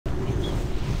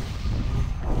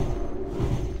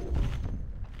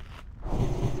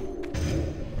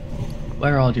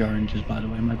Where are the oranges, by the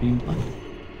way? Am I being blind?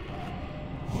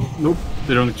 Nope,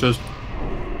 they don't exist.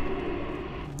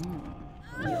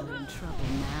 You're in trouble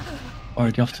now.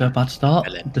 Already off to a bad start.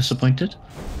 Disappointed.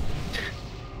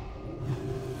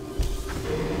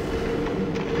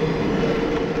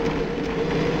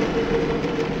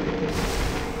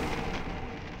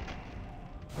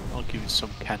 I'll give you some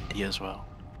candy as well.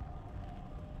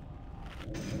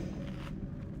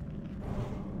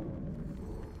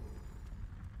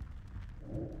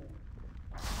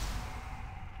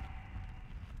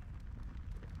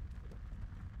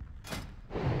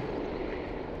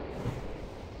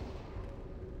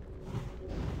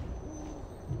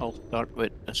 I'll start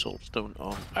with a soulstone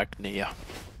on Agnea.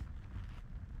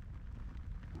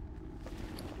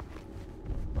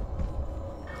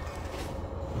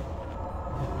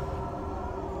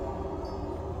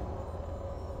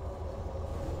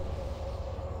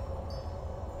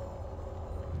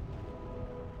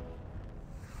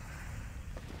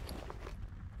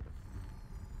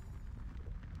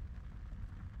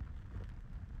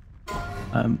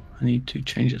 I need to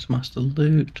change it to Master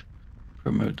Loot.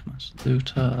 Promote to Master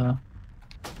Looter.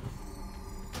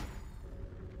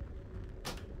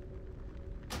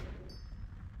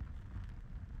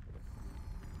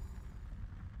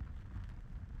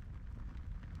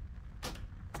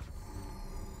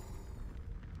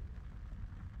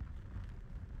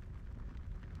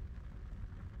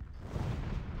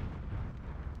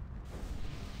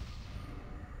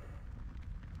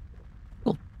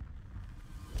 Cool.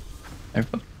 There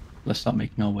we go. Let's start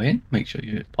making our way in. Make sure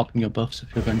you're popping your buffs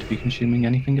if you're going to be consuming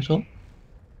anything at all.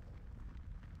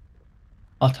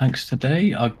 Our tanks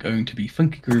today are going to be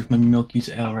Funky Groove, Mummy Milky's,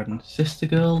 Ale Red and Sister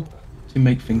Girl. To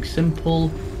make things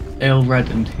simple, Ale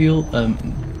Red and Heal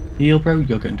Bro,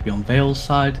 you're going to be on Vale's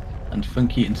side, and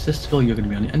Funky and Sister Girl, you're going to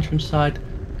be on the entrance side.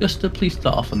 Gusta, please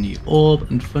start off on the orb,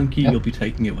 and Funky, you'll be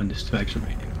taking it when there's 2 eggs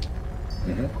remaining.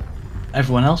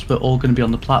 Everyone else, we're all going to be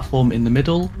on the platform in the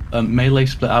middle. Melee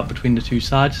split out between the 2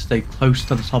 sides. Stay close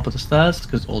to the top of the stairs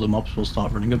because all the mobs will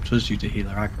start running up to us due to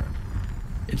healer aggro.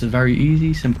 It's a very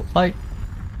easy, simple fight.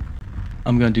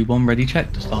 I'm going to do 1 ready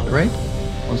check to start the raid.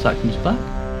 Once that comes back,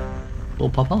 we'll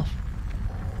pop off.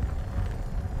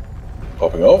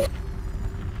 Popping off.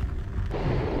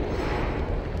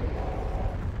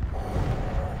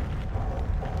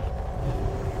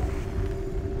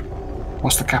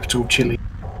 What's the capital of Chile?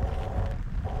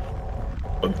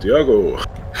 Santiago.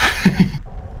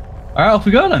 Alright, off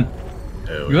we go then.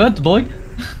 You heard the boy.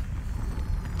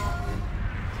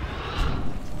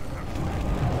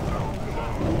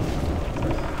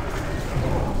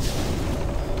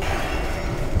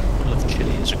 Full of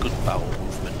chili is a good bowel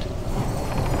movement.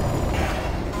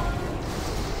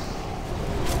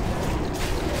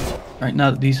 Right,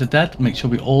 now that these are dead, make sure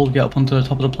we all get up onto the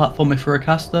top of the platform if we're a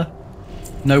caster.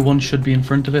 No one should be in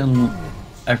front of it and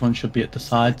everyone should be at the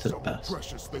sides at best.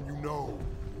 Precious than you know.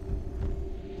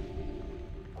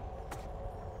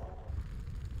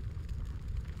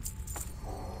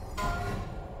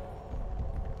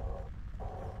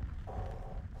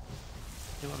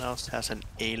 Anyone else has an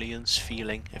alien's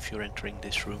feeling if you're entering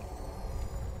this room?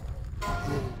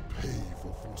 You'll pay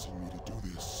for forcing me to do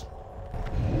this.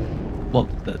 What,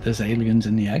 there's aliens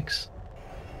in the eggs?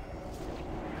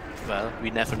 Well, we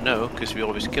never know because we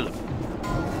always kill them.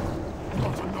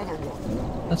 Not another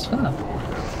one. That's fair.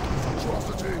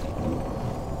 Atrocity.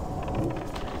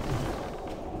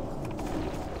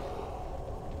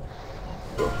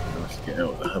 God, I have to get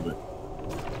out of the habit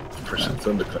of pressing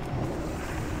thunderclap.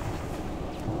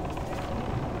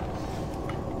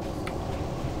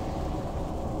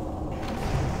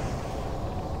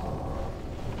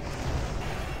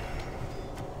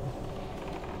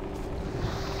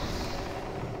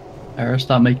 Era,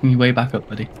 start making your way back up,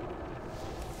 buddy.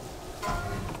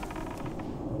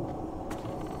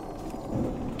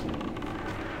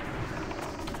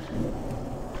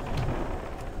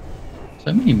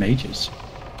 So many mages.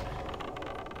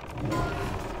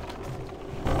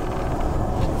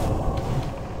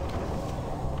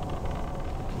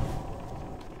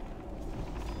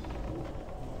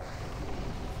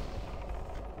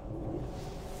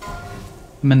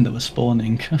 Men that were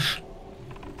spawning.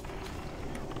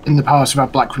 In the past, we've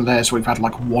had Black Relays, we've had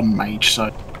like 1 mage,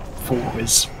 so 4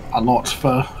 is a lot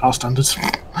for our standards.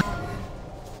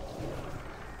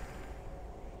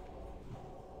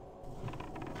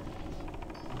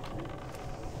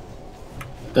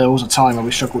 There was a time where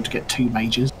we struggled to get 2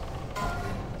 mages.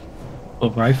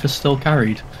 But Rife is still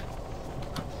carried.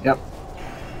 Yep.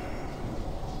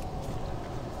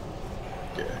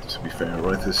 Yeah, to be fair,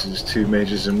 right, this is 2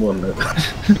 mages in 1.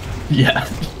 Yeah.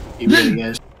 It really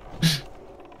is.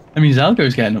 I mean,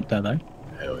 Zalgo's getting up there though.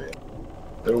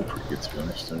 They're all pretty good to be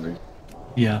honest, don't they?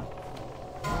 Yeah,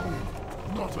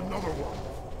 Not another one.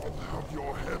 I'll have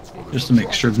your heads for this just a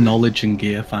mixture of atrocity. knowledge and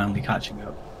gear finally catching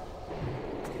up.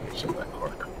 So that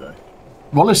quite could go.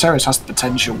 Rollosaurus has the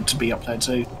potential to be up there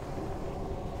too.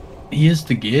 He has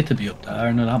the gear to be up there,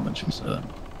 I know that much for certain.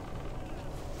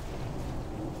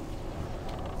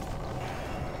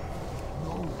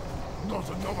 No, not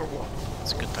another one.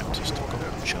 It's a good time to stock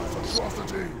up on shots.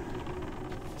 Atrocity.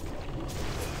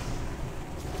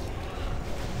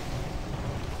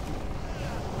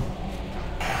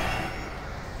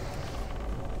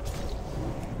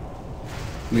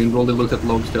 I mean, Rolly looked at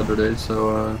logs the other day,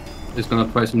 so he's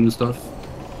gonna try some new stuff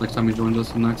next time he joins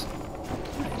us next.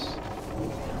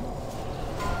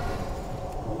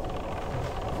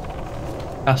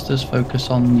 Casters focus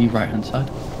on the right hand side.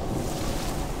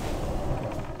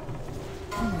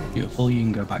 Beautiful, you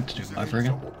can go back to do These whatever aids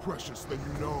are again. more precious than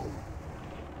you know.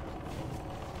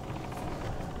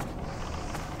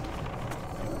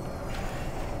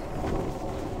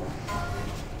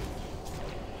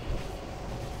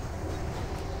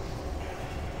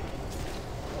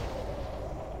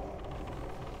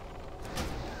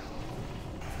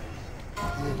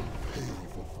 You'll pay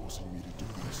for forcing me to do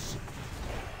this.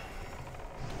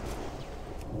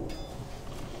 You'll pay for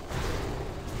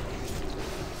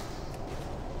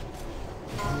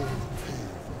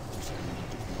forcing me to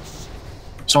do this.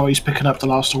 So he's picking up the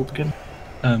last orb again.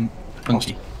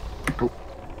 Funky. Oh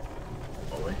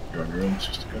wait, you're on your own,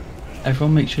 just to go.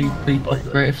 Everyone make sure you pre-pop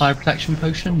Greater Fire Protection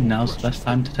Potion, now's the best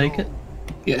time to take it.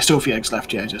 Yeah, still a few eggs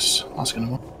left, yeah, just asking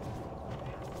him.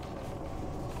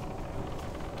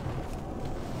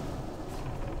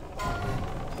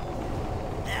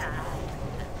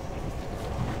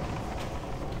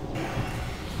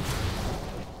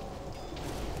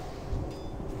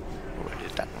 Where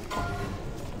did that one come?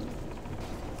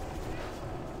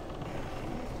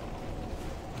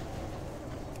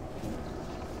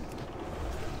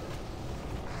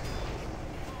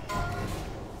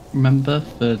 Remember,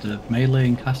 for the melee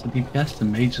and caster DPS, the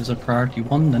mages are priority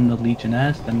 1, then the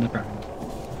legionnaires, then the ground.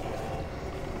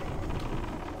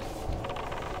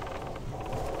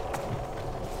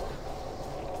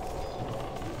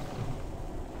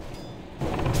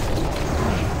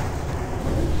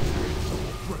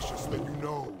 Precious than you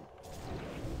know.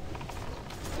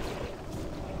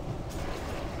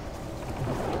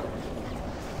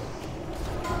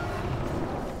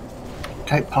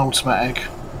 Okay, penultimate egg.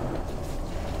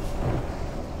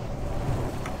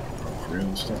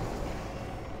 Real stuff.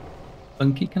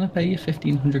 Funky, can I pay you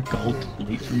 1500 gold to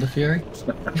delete from the Fury?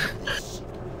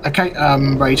 Okay,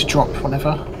 ready to drop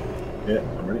whenever. Yeah,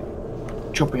 I'm ready.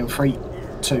 Dropping in 3,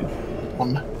 2,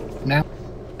 1, now.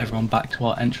 Everyone back to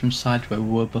our entrance side where we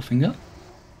were buffing up.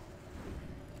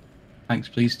 Thanks,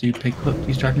 please do pick up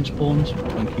these dragon spawns.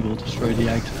 Funky will destroy the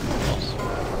eggs and the boss.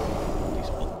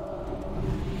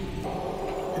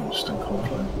 Instant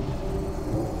conflict.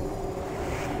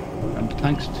 Remember,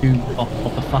 tanks to pop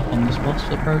a flap on this boss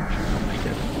approach and make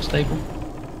it more stable.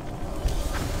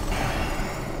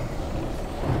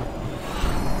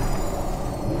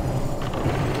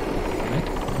 Right.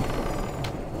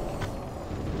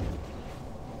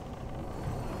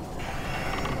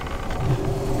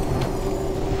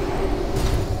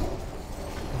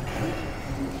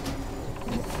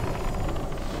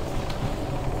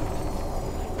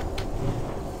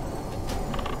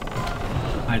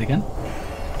 Hide again.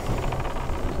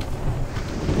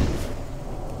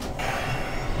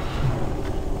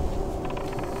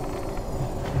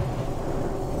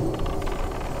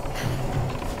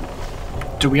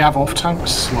 Do we have off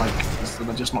tanks? Like, so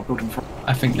they're just not building for.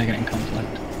 I think they're getting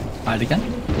conflict. Hide again.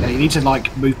 Yeah, you need to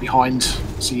like move behind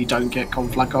so you don't get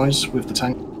conflag guys with the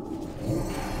tank.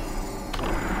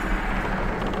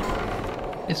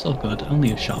 It's all good,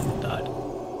 only a shaman died.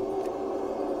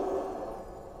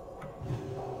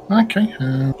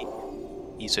 Okay.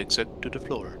 He zigzag to the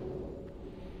floor.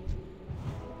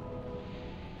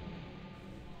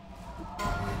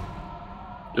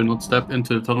 Do not step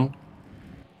into the tunnel.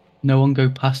 No one go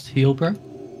past heel, bro.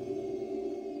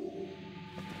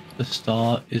 The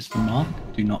star is the mark.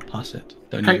 Do not pass it.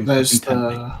 Don't Okay, even there's fucking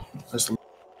tempt me. there's the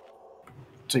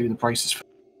do the braces.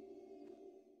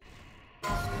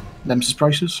 Nemesis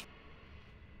braces.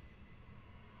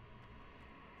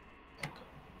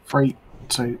 3,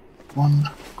 2, 1.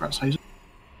 Grats Hazel.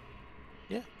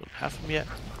 Yeah, don't have him yet.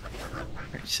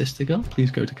 Right, sister girl, please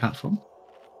go to cat form.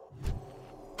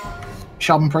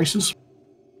 Shaman braces.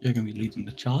 You're going to be leading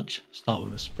the charge. Start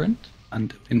with a sprint,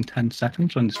 and in 10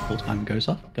 seconds, when this full time goes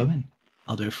off, go in.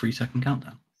 I'll do a 3-second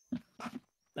countdown.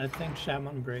 I think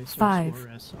Shaman Bracers 5, were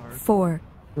SR. 4,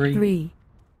 Three, 3,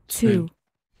 2,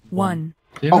 1.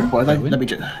 0. Oh, well, Go let in. me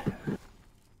just.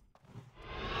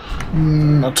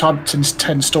 I've typed since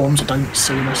 10 storms, I don't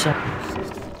see myself.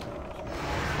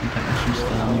 And technician's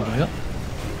still on your way up.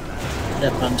 Yeah,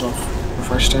 plans off.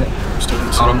 Refreshed it. Still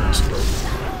didn't see it.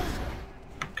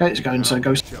 Okay, it's going to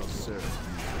go. Shall serve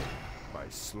you by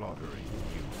slaughtering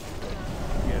you.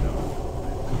 Get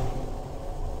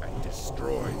on and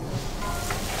destroy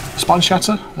them. Spine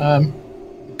Shatter.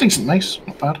 Decent mace,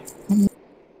 not bad.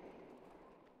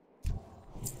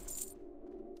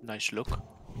 Nice look.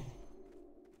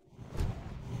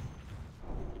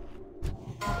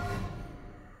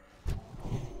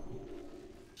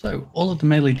 So, all of the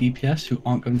melee DPS who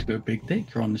aren't going to go big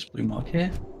dick are on this blue mark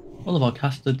here. All of our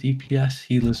caster, DPS,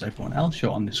 healers, everyone else,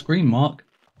 you're on this green mark.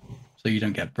 So you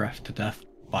don't get breathed to death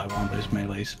by one of those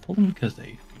melees for them because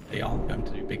they aren't going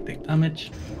to do big dick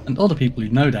damage. And all the people who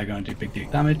know they're going to do big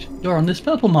dick damage, you're on this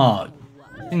purple mark.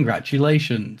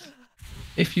 Congratulations.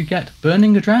 If you get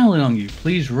burning adrenaline on you,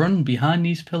 please run behind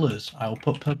these pillars. I'll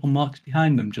put purple marks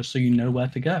behind them just so you know where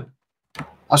to go. I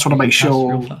just want to make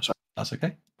sure. That's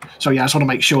okay. So yeah, I just want to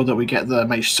make sure that we get the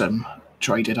mace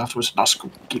traded afterwards. That's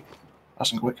cool. Keep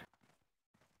nice and quick.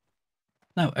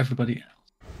 Now everybody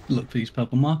look for these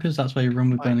purple markers. That's where you run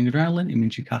with burning adrenaline. It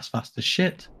means you cast fast as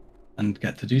shit and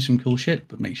get to do some cool shit,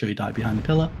 but make sure you die behind the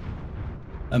pillar.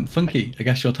 Funky, I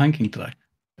guess you're tanking today.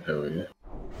 Hell yeah.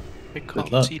 I luck.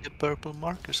 can't see the purple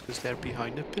markers because they're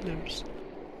behind the pillars.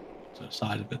 To the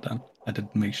side of it then. I did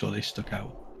make sure they stuck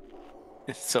out.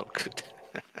 It's so good.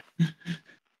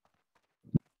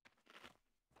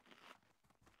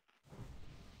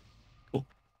 Cool.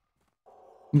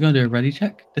 I'm going to do a ready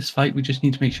check. This fight, we just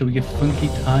need to make sure we give Funky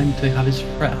time to have his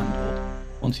threat handled.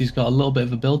 Once he's got a little bit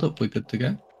of a build-up, we're good to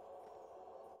go.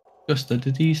 Gusta,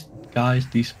 did these guys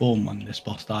despawn when this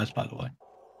boss dies, by the way?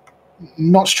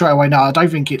 Not straight away. No, I don't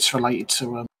think it's related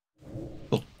to.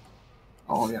 Cool.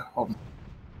 Oh yeah. Hold on.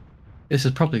 This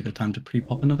is probably a good time to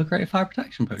pre-pop another Greater Fire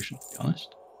Protection Potion, to be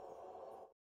honest.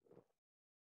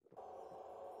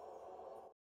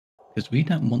 Because we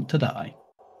don't want to die.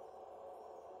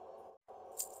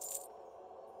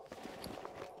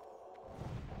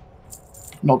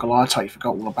 Not gonna lie, I totally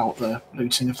forgot all about the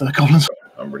looting of the goblins.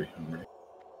 I'm ready.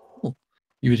 Cool.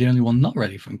 You were the only one not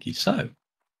ready, Funky, so...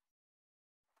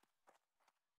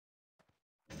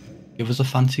 give us a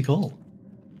fancy call.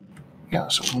 Yeah,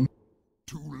 that's all.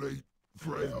 Too late,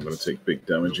 friends. I'm gonna take big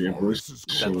damage here, boys.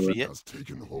 So, Has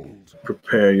taken hold.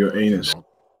 prepare your anus.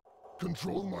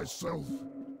 Control myself.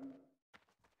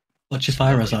 What's your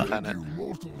fire as at? You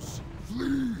mortals,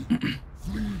 flee!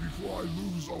 Flee before I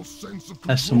lose all sense of control.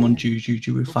 Has someone juju'd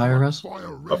you with fire as?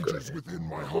 Fire I've got rages it. within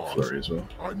my I've got heart. flurry as well.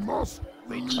 I must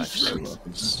Wait lose 5 sense.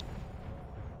 seconds.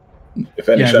 If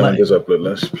any Yeah, shaman like- does up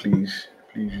bloodlust, please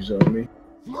use it on me.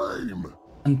 Flame!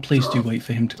 And please do wait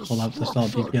for him to call out to start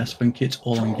DPS, Funky. It's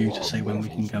all on you to say when we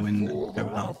can go in and go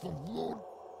out.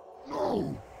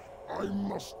 No! I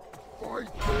must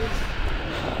fight this!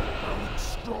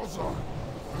 Alexstrasza,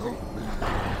 help me!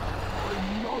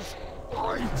 I must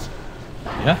fight!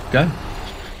 Yeah, go.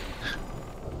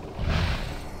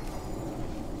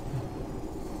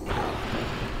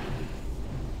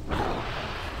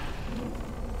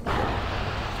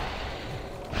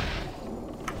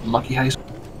 Lucky Haze.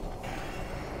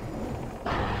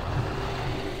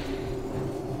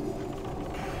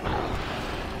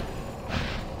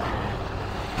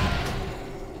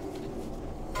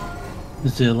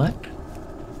 Zilek.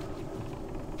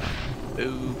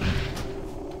 Ooh.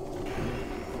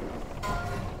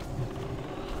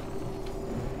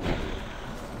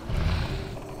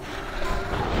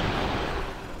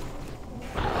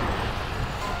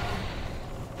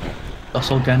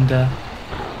 Dosselgender.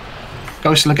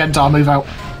 Ghost Legendar, move out.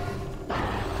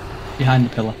 Behind the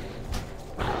pillar.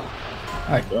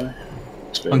 Alright, Die.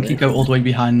 Spare Funky, me. go all the way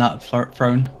behind that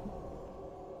throne.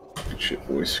 Good shit,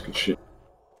 boys. Good shit.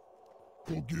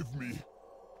 Forgive me.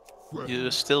 Friend.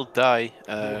 You still die,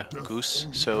 Your death Goose,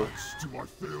 only so... adds to my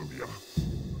failure.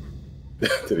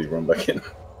 Did he run back in?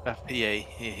 yeah,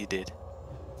 he did.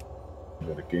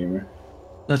 What a gamer.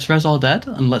 Let's res all dead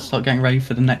and let's start getting ready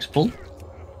for the next pull.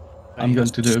 I'm going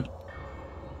to do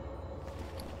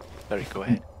Sorry, go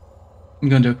ahead. I'm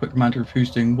going to do a quick reminder of who's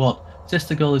doing what.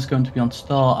 Sister Girl is going to be on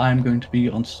Star, I'm going to be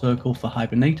on Circle for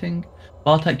Hibernating.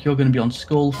 Bartek, you're going to be on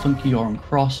Skull, Funky, you're on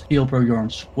Cross, Heelbro, you're on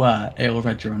Square, Ale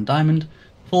Red, you're on Diamond.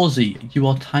 4Z, you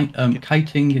are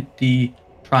kiting the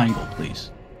triangle,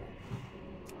 please.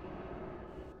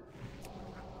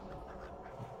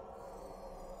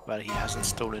 Well, he hasn't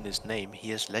stolen his name,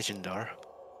 he is Legendar.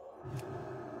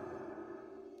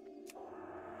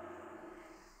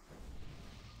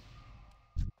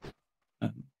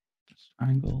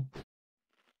 Angle.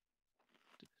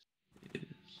 This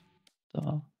is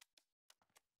star.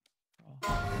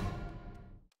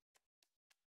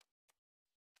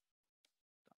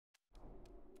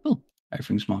 Cool.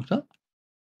 Everything's marked up.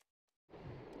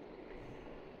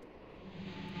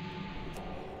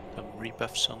 Some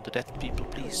rebuffs on the dead people,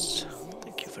 please.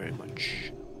 Thank you very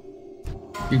much.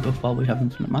 Rebuff while we have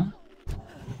infinite mana.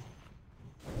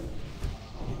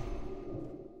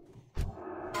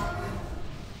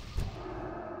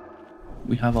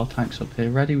 We have our tanks up here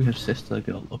ready. We have Sister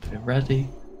Girl up here ready.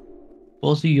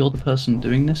 Bawsy, you're the person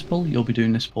doing this pull. You'll be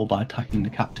doing this pull by attacking the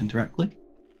captain directly.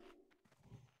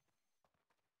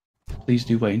 Please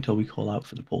do wait until we call out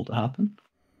for the pull to happen.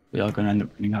 We are going to end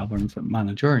up running out of infinite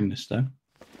mana during this though,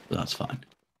 but that's fine.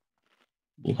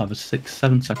 We'll have a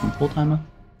 6-7 second pull timer.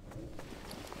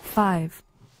 5,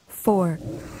 4,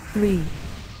 3,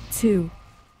 2,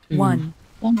 1.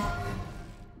 1.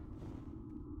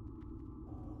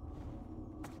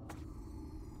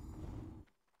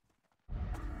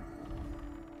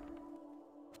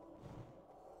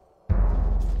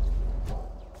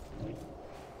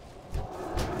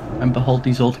 Remember, hold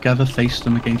these all together, face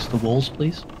them against the walls,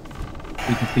 please.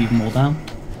 We can cleave them all down.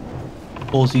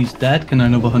 Bawsy's dead. Can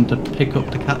another hunter pick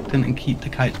up the captain and keep the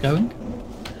kite going?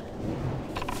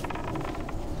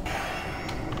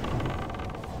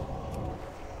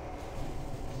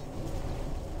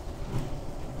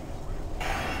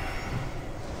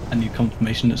 I need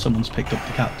confirmation that someone's picked up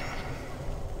the captain.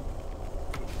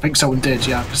 I think someone did,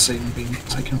 yeah, I can see him being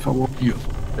taken for a walk.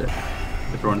 Beautiful.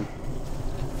 Yeah. It's running.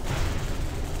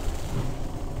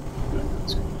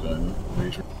 Let's go down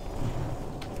major.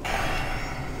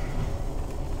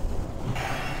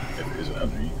 If it isn't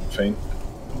Andrew, you can feign.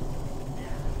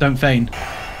 Don't feign.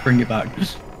 Bring it back.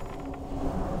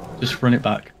 Just run it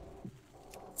back.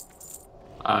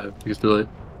 I think it's too late,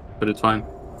 but it's fine.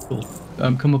 Cool.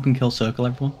 Come up and kill circle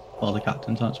everyone while the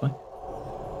captain's on its way.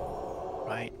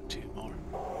 Right, 2 more.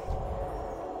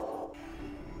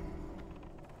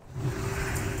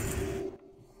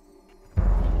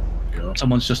 Yeah,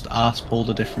 Someone's just arse pulled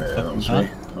a different that fucking was card.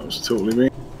 me. That was totally me.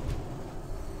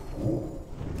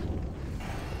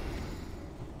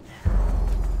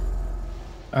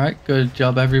 Alright, good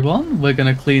job everyone. We're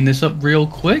gonna clean this up real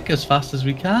quick, as fast as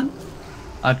we can.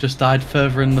 I've just died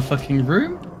further in the fucking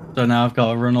room, so now I've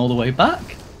got to run all the way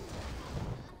back.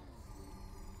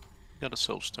 Got a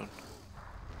soulstone.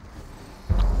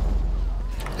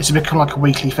 It's become like a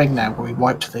weekly thing now where we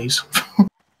wiped these.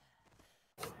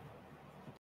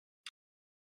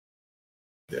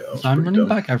 Yeah, that was I'm pretty running dumb.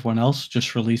 back. Everyone else,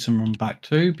 just release and run back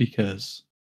too, because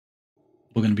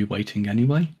we're going to be waiting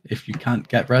anyway. If you can't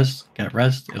get res,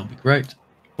 it'll be great.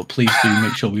 But please do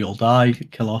make sure we all die,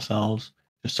 kill ourselves,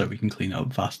 just so we can clean it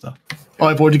up faster.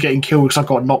 I've already getting killed because I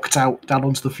got knocked out down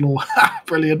onto the floor.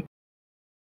 Brilliant.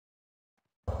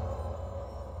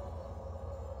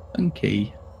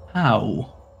 Okay.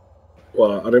 How?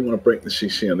 Well, I didn't want to break the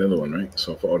CC on the other one, right?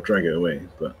 So I thought I'd drag it away,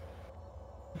 but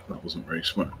that wasn't very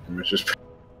smart. It was just...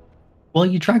 Well,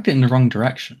 you dragged it in the wrong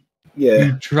direction. Yeah,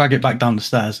 You drag it back down the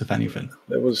stairs, if anything.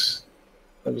 there was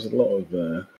a lot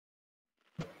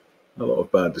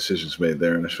of bad decisions made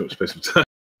there in a short space of time.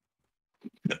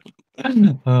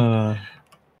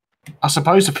 I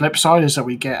suppose the flip side is that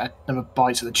we get another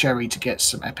bite of the cherry to get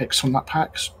some epics from that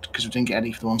pack because we didn't get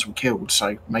any for the ones we killed.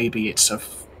 So maybe it's a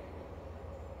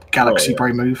galaxy yeah.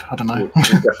 bro move. I don't know.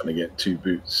 We'll definitely get 2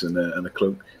 boots and a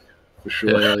cloak for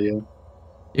sure. Yeah.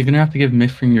 You're going to have to give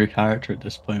Mithrin your character at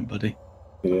this point, buddy.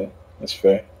 Yeah, that's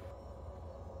fair.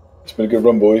 It's been a good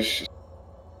run, boys.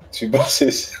 2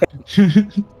 bosses.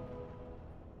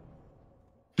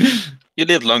 You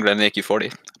lived longer than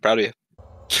AQ40. Proud of you.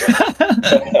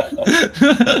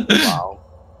 Wow.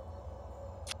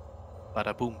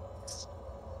 Bada boom.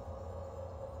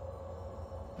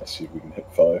 Let's see if we can hit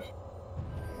 5.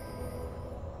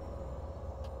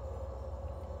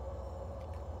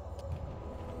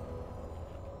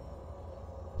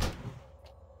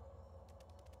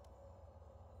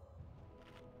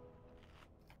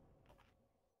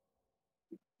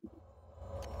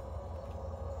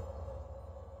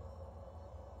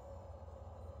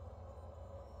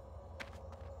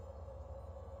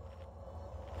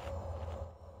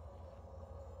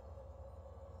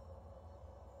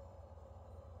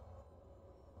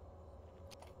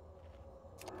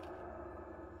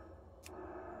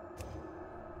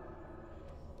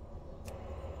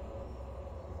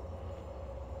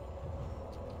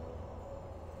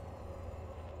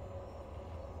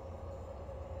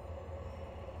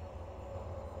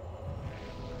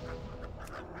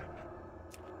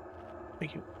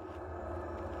 Thank you.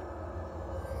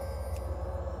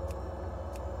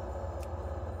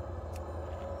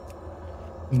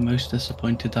 I'm most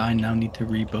disappointed that I now need to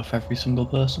rebuff every single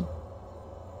person.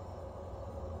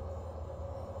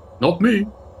 Not me.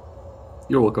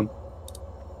 You're welcome.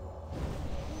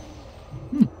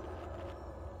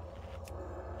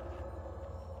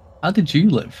 How did you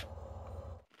live?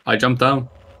 I jumped down.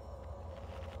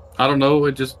 I don't know,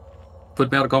 it just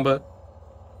put me out of combat.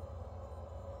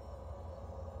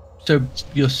 So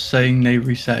you're saying they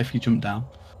reset if you jump down?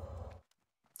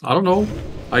 I don't know.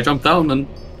 I jumped down and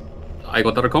I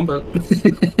got out of combat.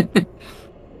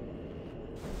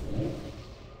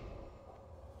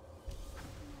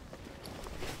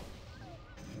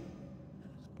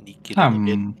 Sneaky little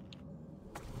bit.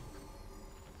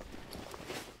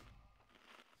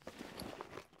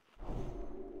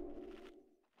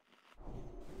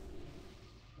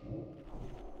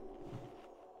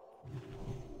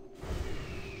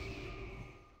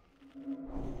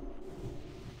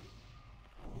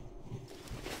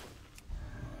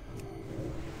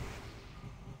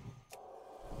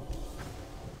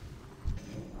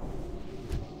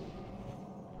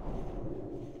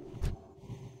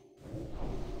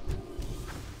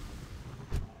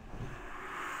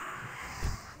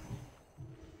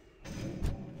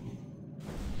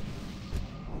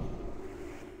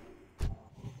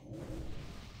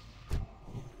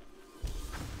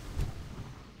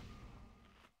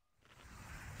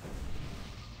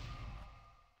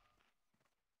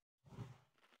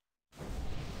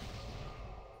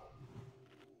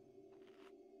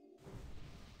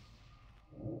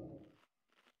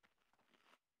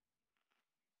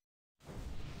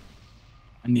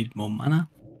 I need more mana.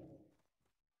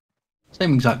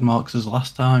 Same exact marks as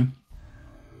last time.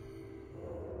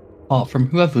 Apart from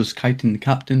whoever's kiting the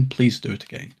captain, please do it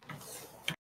again.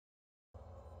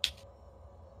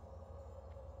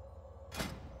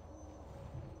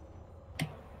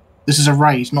 This is a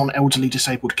raid, not an elderly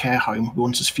disabled care home. We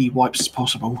want as few wipes as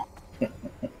possible.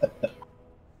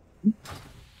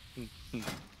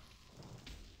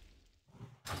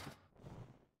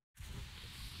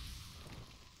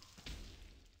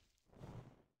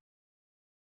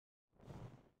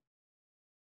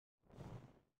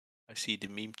 I see the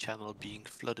meme channel being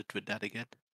flooded with that again.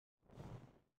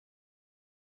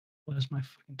 Where's my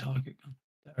fucking target gun?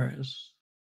 There it is.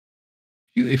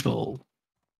 Beautiful.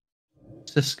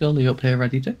 Is Scully up here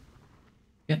ready to?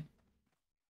 Yeah.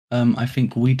 I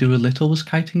think We Do a Little was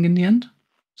kiting in the end.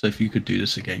 So if you could do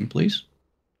this again, please.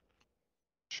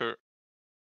 Sure.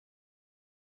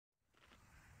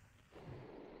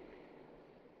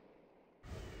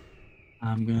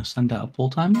 I'm going to send out a pull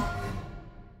timer.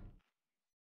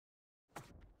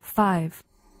 5,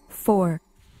 4,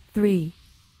 3,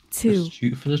 2, Just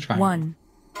shoot for the triangle. 1.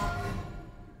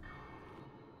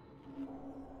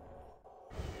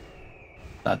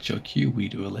 That's your cue, We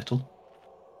Do a Little.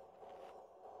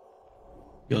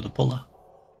 You're the puller.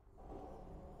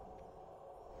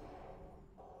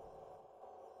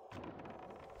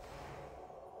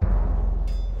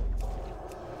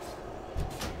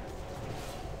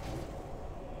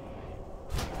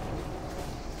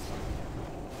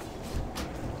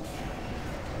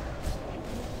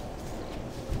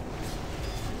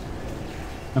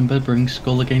 Remember, bring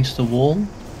Skull against the wall.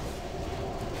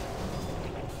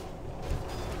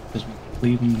 Because we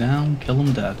cleave him down, kill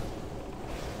him dead.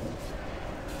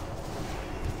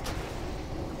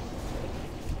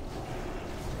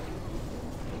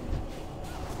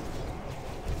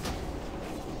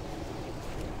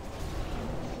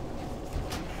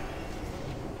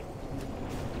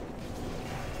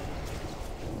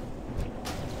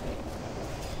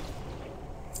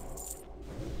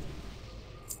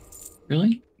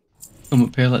 Really? Come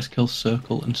up here, let's kill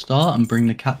Circle and Star and bring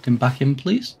the captain back in,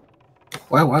 please.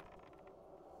 Well.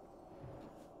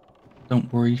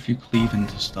 Don't worry if you cleave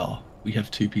into Star. We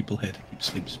have 2 people here to keep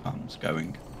sleep spams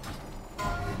going.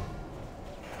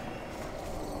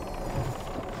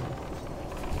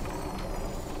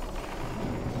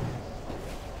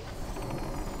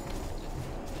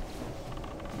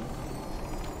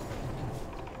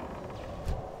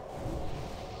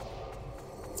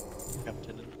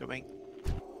 Captain incoming.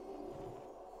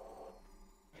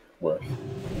 Where?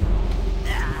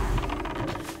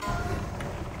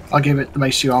 I'll give it the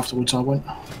mace to you afterwards, I won't.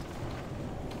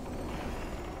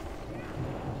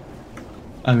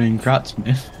 I mean,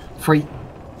 Gratsmith. 3,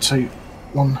 2,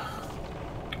 1.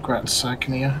 Congrats,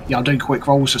 Kania. Yeah, I'll do quick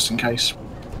rolls just in case.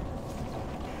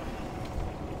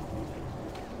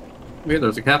 Yeah,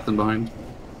 there's a captain behind.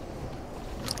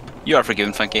 You are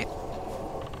forgiven, Funky.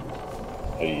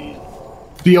 Hey.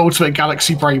 The ultimate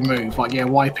galaxy brain move, like, yeah,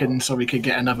 wipe in so we could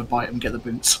get another bite and get the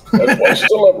boots. That's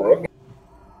still ever.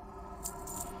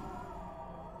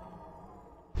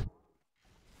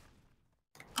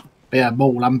 But yeah,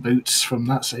 maul and boots from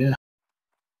that, so yeah.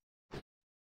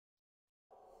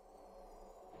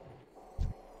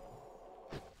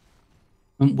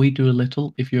 We do a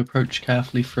little. If you approach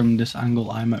carefully from this angle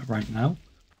I'm at right now,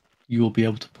 you will be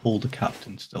able to pull the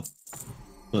captain still.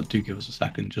 But do give us a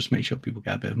second. Just make sure people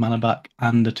get a bit of mana back.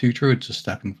 And the 2 druids are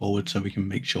stepping forward so we can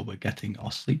make sure we're getting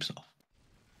our sleeps off.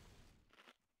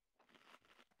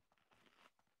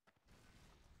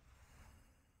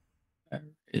 Where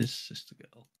is Sister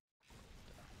Girl?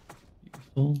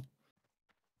 Beautiful.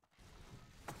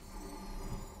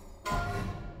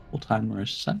 Full timer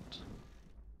is set.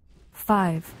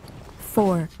 5,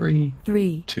 4, 3,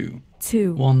 3, 2,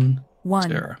 2, 1, 1.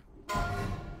 0.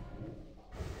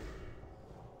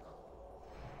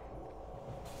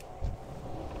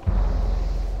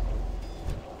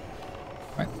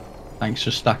 Right. Thanks.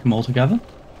 Just stack them all together.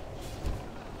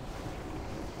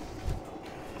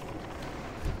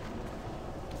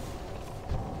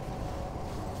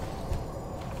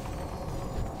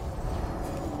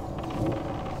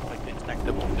 I can stack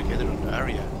them all together in the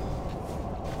area.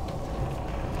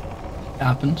 It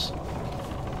happens.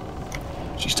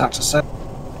 She starts to set.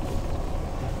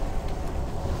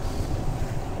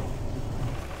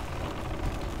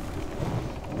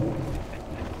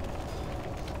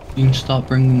 You can start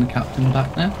bringing the captain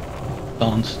back now.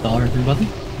 Dawn Star, everybody.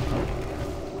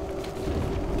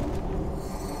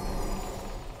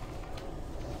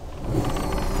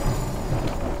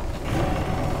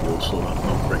 You also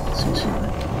not break the CC,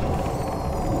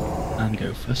 right? And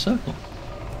go for a circle.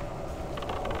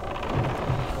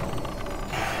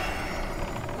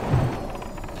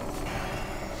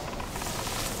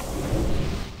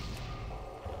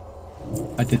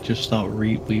 I did just start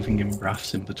weaving in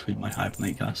wraths in between my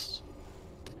hibernate casts.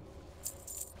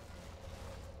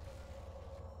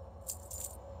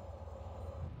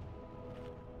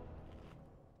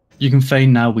 You can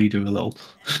feign now, we do a little.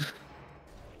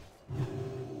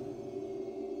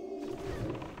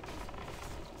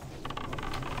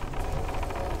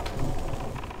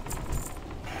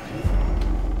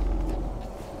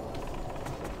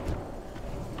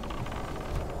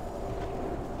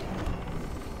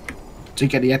 To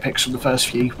get the epics from the first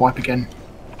few, wipe again.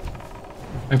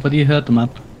 Everybody heard the man.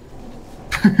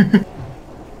 I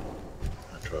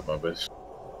tried my best.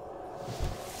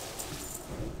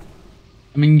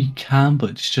 I mean, you can, but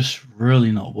it's just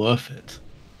really not worth it.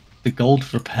 The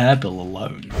gold repair bill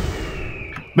alone.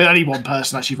 But only one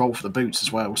person actually rolled for the boots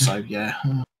as well, so yeah.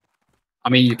 I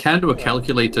mean, you can do a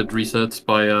calculated reset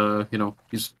by, you know,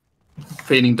 he's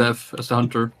feigning death as a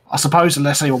hunter. I suppose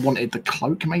unless anyone wanted the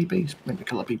cloak, maybe. Maybe a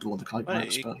couple of people want the cloak Well,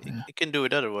 maps, but yeah. you can do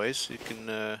it other ways. You can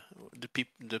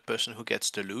the person who gets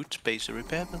the loot pays the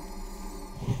repair bill.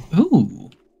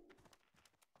 Ooh.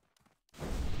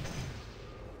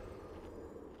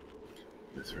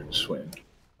 Lutheran swing.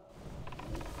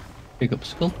 Pick up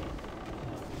skull.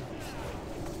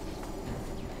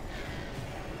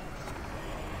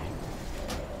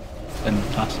 Then the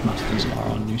taskmasters are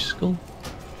our new skull.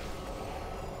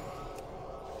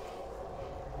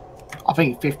 I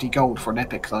think 50 gold for an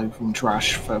epic though from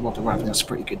Trash for what the Raven, that's a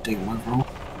pretty good deal overall.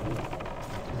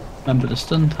 Remember to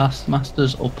stun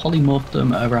taskmasters or polymorph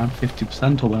them at around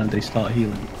 50% or when they start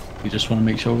healing. You just want to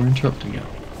make sure we're interrupting it.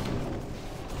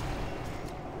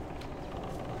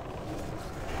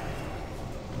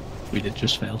 We did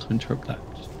just fail to interrupt that.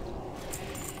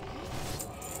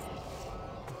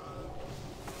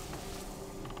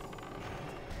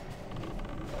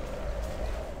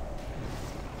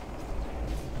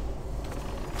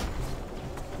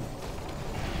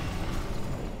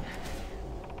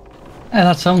 Yeah,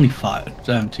 that's only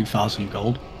 2,000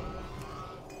 gold.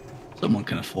 Someone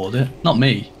can afford it. Not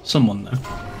me. Someone though.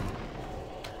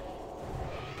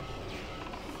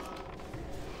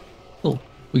 Cool.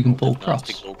 We can pull cross.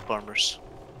 Nasty gold farmers.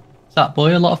 That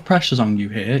boy, a lot of pressure's on you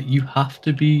here. You have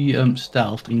to be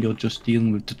stealthed and you're just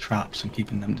dealing with the traps and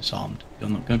keeping them disarmed. You're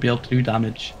not going to be able to do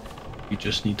damage. You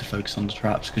just need to focus on the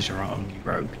traps because you're our only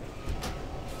rogue.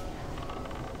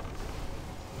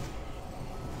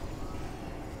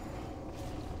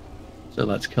 So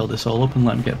let's kill this all up and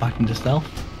let him get back into stealth.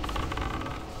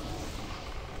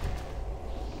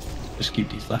 Just keep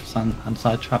these left hand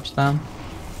side traps down.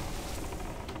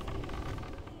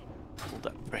 Pull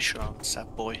that pressure on Sap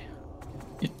Boy.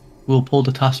 Yeah. We'll pull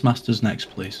the taskmasters next,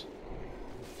 please.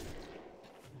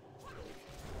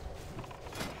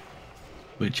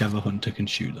 Whichever hunter can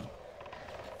shoot them.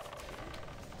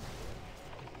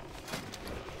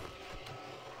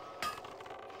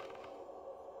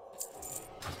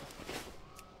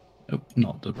 Nope,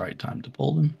 not the right time to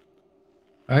pull them.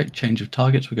 Alright, change of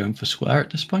targets. We're going for square at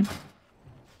this point.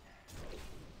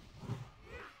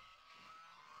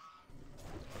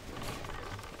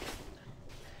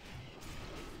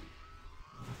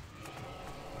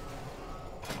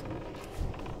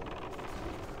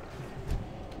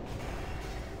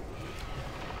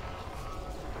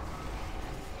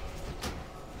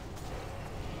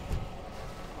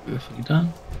 Beautifully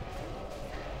done.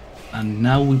 And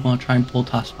now we want to try and pull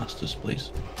Taskmasters,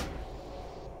 please.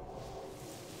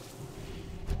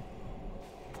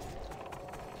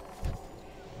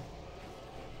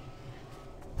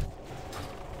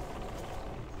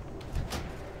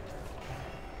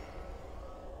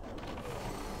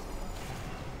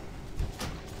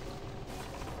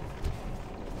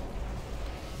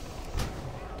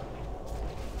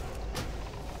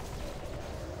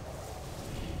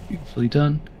 Beautifully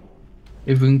done.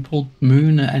 If we can pull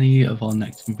Moon at any of our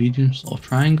next ingredients or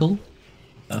triangle,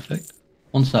 perfect.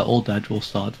 Once they're all dead, we'll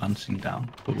start advancing down,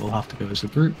 but we'll have to go as a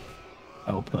group.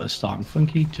 I will put a star on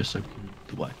Funky just so we can lead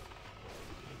the way.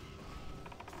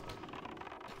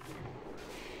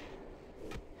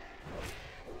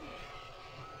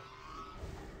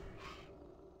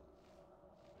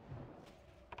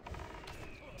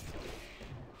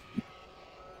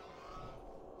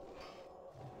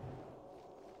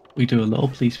 We do a little,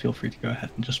 please feel free to go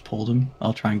ahead and just pull them.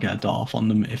 I'll try and get a dot off on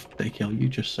them if they kill you,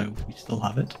 just so we still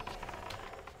have it.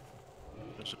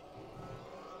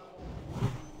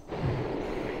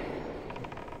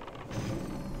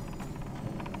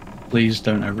 Please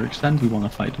don't overextend, we want to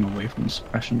fight them away from the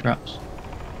suppression traps.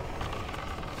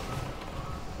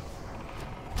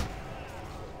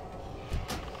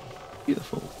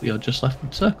 Beautiful, we are just left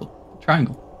with circle,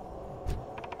 triangle.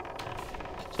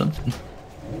 Something.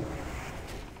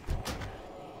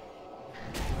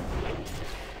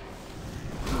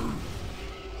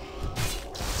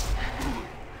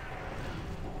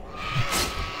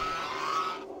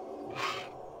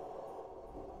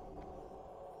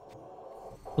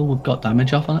 Well, we've got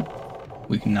damage off on it.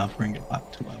 We can now bring it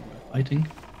back to where we're fighting.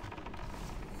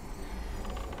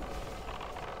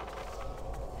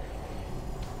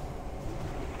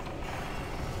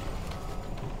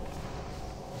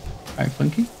 Alright,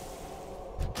 Funky.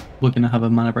 We're going to have a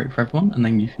mana break for everyone, and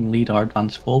then you can lead our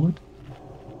advance forward.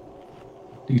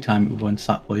 Do time it when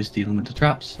Satboy is dealing with the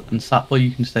traps, and Satboy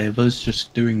you can stay with us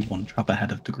just doing one trap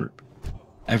ahead of the group.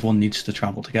 Everyone needs to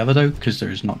travel together though, because there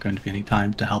is not going to be any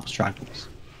time to help stragglers.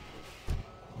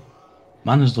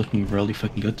 Mana's looking really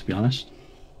fucking good, to be honest.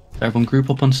 So everyone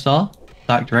group up on Star,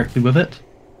 attack directly with it.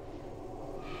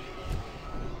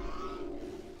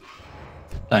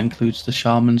 That includes the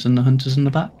Shamans and the Hunters in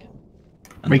the back.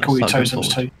 And Recall your let's start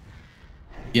totems going too.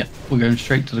 Yeah, we're going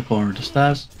straight to the corner of the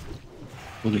stairs.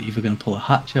 We're either going to pull a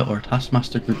Hatchet or a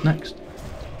Taskmaster group next.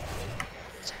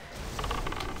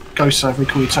 Go, sir.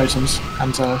 Recall your totems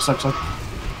and Subto.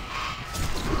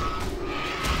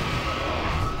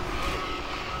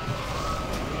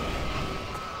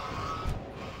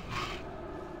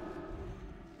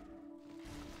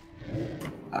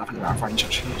 I think they're out of range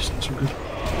actually, so that's all good.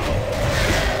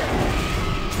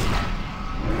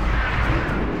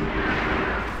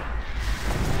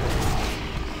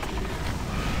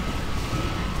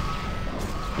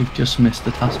 We've just missed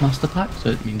the Taskmaster pack, so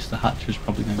it means the Hatcher is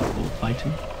probably going to go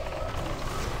fighting.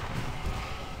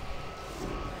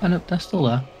 And up, they're still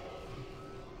there.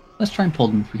 Let's try and pull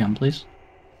them if we can, please.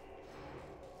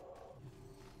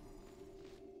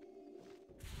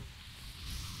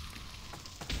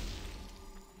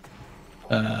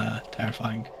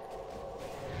 Terrifying.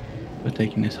 We're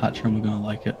taking this Hatcher and we're going to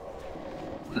like it.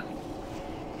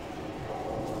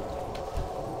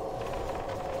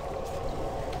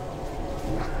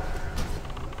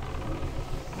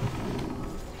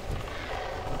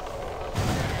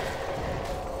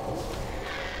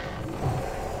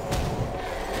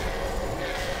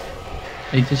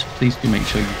 Aegis, please do make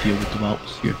sure you deal with the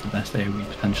whelps. You have the best AoE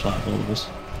potential out of all of us.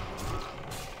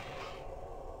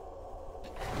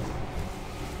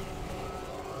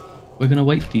 We're going to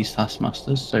wait for these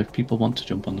Taskmasters, so if people want to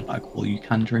jump on the back wall, you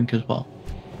can drink as well.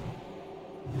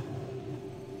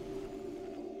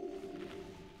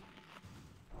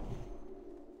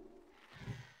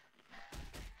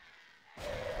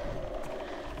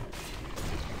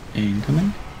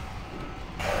 Incoming.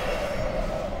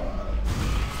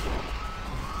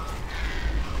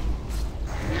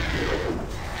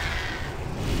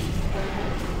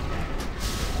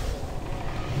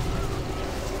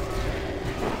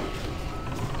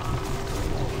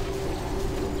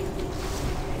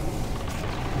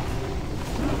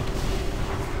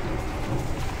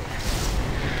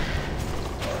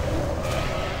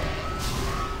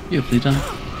 Beautifully done.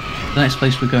 The next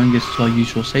place we're going is to our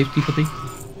usual safety cubby.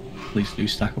 Please do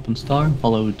stack up on Star and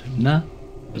follow him there,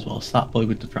 as well as Satboy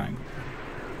with the triangle.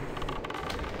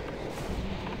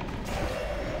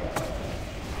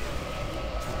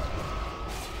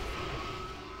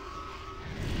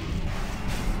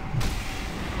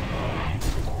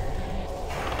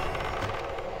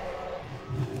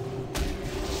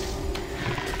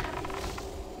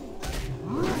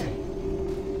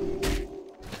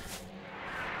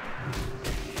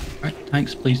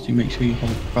 tanks, please do make sure you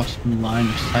hold across the line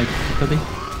of sight of the cubby,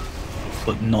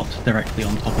 but not directly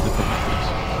on top of the cubby, please.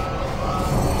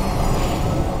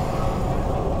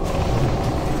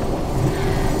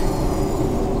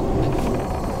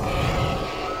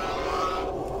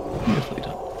 Beautifully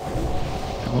done.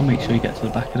 I will make sure you get to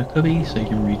the back of the cubby so you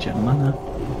can regen mana.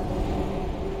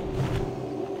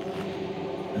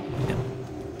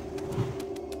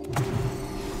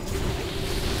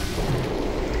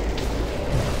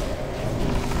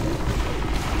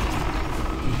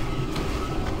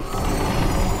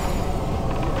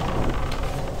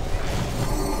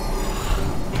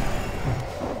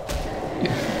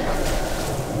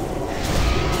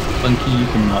 Funky, you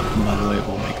can mark them by the way, it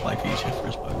will make life easier for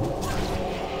us both.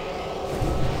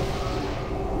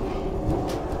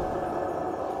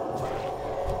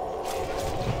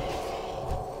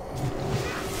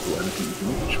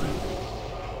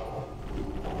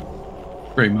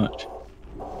 Pretty much.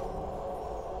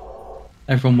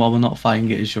 Everyone, while we're not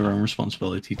fighting, it is your own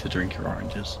responsibility to drink your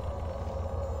oranges.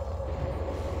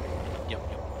 Yep.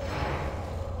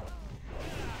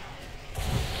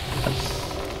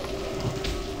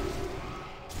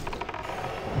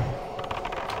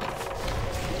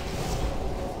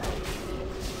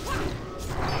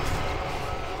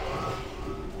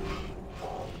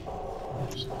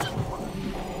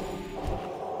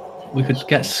 We could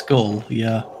get Skull,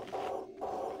 yeah.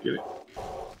 Get it.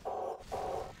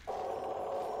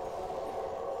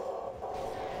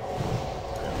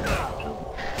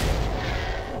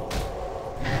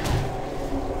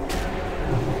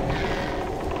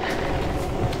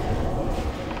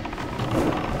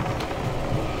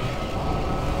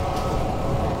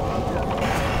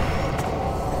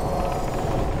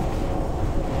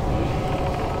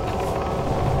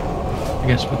 I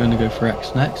guess we're going to go for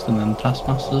X next and then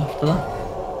Taskmaster after that.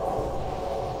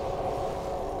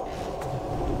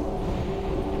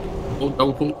 Oh,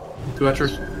 double pull. 2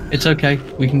 archers. It's okay,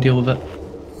 we can deal with it.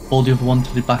 Hold the other one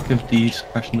to the back of the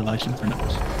suppression device in front of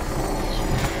us.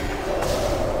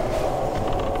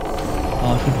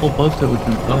 Oh, if we pulled both, that would have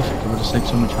been perfect. It would have saved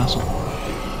so much hassle.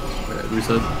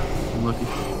 Reset. Unlucky.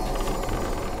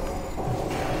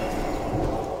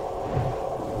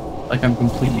 Like, I'm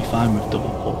completely fine with double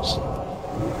pulls.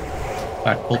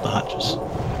 Alright, hold the hatches.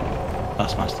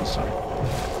 Taskmaster, sorry.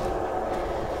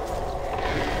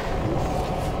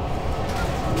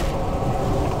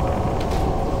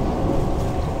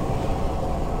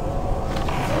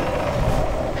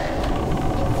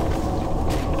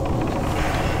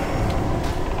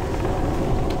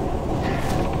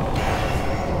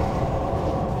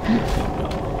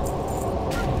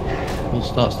 We'll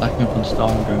start stacking up on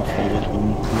star and going forward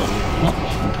one little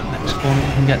notch into the next corner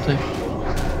we can get to.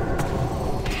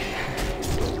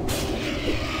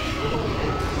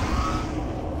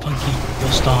 Funky,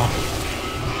 your star.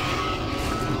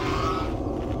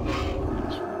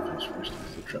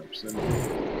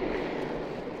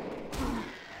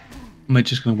 We're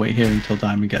just going to wait here until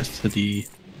Diamond gets to the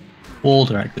wall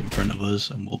directly in front of us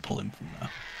and we'll pull him from there.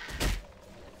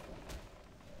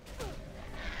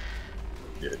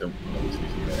 Yeah, don't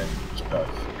see there. Just dive,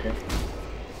 okay?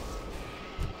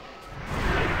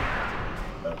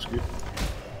 That's good.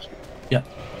 That's good. Yeah.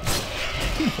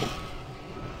 Beautiful.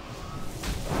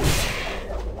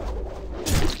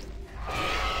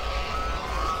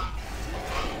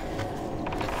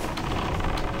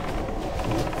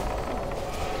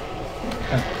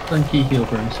 Funky,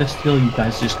 Healbro and Cestial, you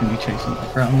guys are just going to be chasing the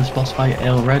threat on this boss fight.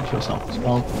 Ale Red, yourself as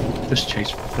well. Just chase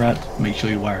for threat. Make sure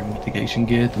you're wearing mitigation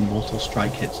gear. The Mortal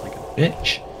Strike hits like a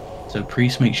bitch. So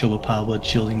Priest, make sure we're power word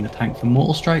shielding the tank from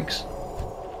Mortal Strikes.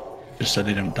 Just so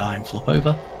they don't die and flop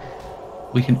over.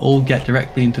 We can all get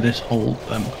directly into this whole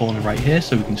corner right here,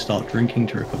 so we can start drinking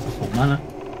to recover full mana.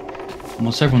 And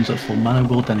once everyone's at full mana,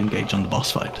 we'll then engage on the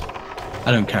boss fight.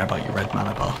 I don't care about your red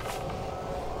mana bar.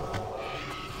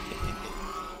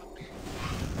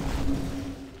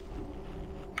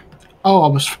 Oh, I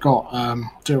almost forgot.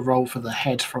 Do a roll for the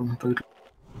head from Brutal.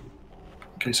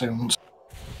 In case anyone wants.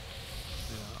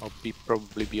 I'll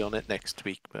probably be on it next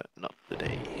week, but not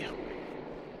today.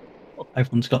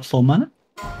 Everyone's got full mana.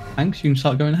 Thanks, you can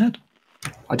start going ahead.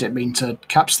 I didn't mean to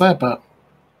caps there, but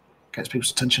gets people's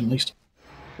attention at least.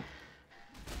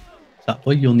 That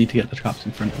way, you'll need to get the traps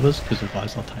in front of us, because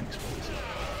otherwise our tanks will.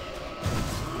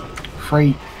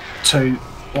 3, 2,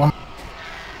 1.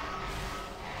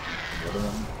 The other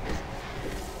one.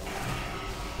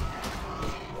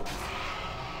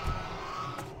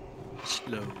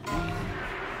 Slowly.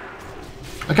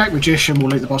 Okay, Magician will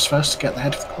loot the boss first to get the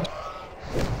head of the quest.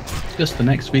 Just the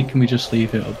next week, can we just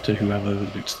leave it up to whoever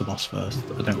loots the boss first?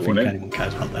 I don't think in. anyone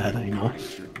cares about the head anymore.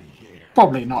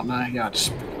 Probably not, no. Yeah, I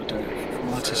do it for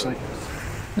what to say.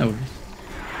 No worries.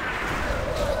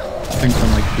 I think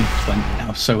I'm like week 20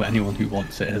 now, so anyone who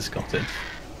wants it has got it.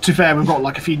 To be fair, we've got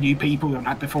like a few new people we haven't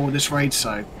had before this raid,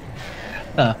 so...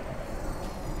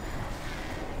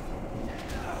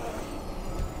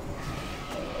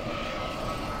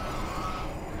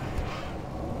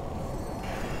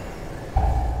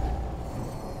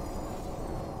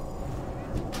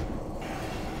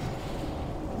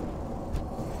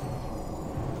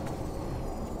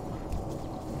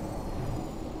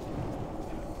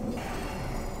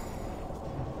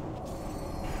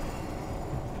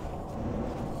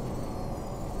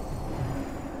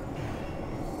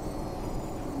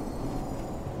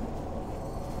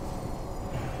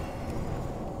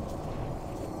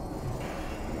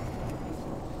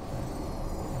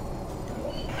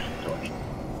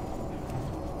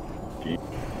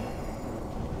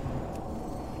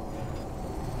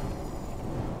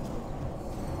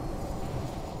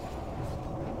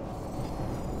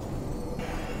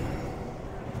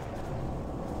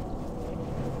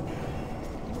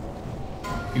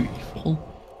 Beautiful.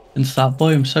 And Stat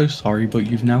Boy, I'm so sorry, but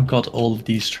you've now got all of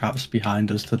these traps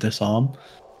behind us to disarm.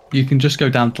 You can just go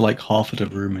down to like half of the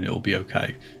room and it'll be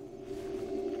okay.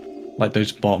 Like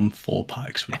those bottom 4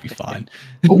 packs would be fine.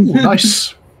 Oh,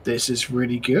 nice. This is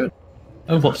really good.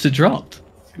 Oh, what's it dropped?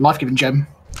 Life-giving gem.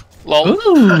 Lol.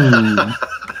 Ooh!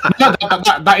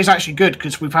 That is actually good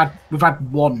because we've had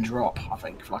one drop, I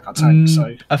think, like I'd say.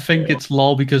 So I think it's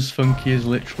lol because Funky is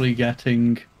literally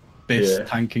getting this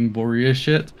tanking warrior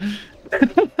shit. I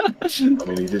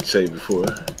mean, he did say before,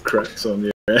 cracks on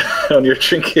your on your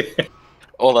trinket.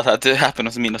 All that had to happen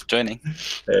was me not joining.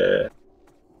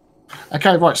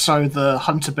 okay, right. So the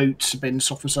hunter boots have been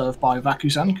soft reserved by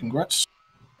Vakusan. Congrats.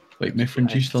 Wait, my friend,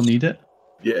 do you still need it?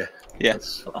 Yeah. Yeah.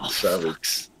 That's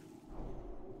savage.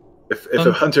 If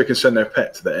a hunter can send their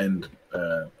pet to the end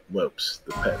whelps,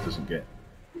 the pet doesn't get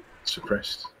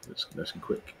suppressed. That's nice and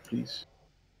quick, please.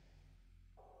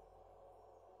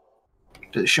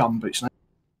 The shaman boots now.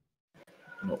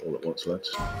 Not all at once, lads.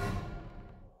 Oh,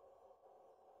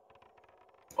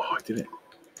 I did it.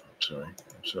 I'm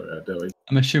sorry, I doubted.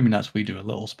 I'm assuming that's we do a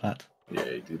little spat. Yeah,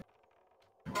 he did.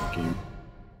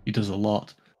 He does a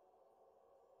lot.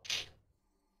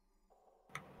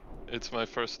 It's my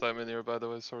first time in here, by the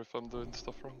way. Sorry if I'm doing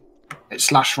stuff wrong. It's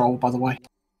slash roll, by the way.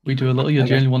 We do a little. You're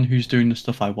the only one who's doing the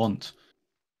stuff I want.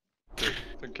 Okay,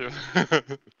 thank you. I'm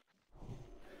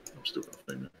still gonna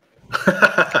flame it.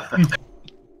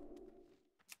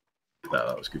 No,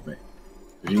 that was good, mate.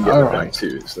 If you can get that back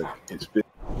too, it's like it's been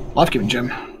Life-giving gem.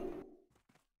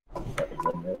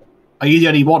 Are you the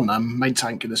only one main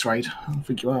tank in this raid? I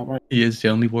think you are, right? He is the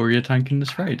only warrior tank in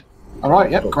this raid. All right,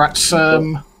 yep. Congrats.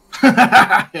 Yeah.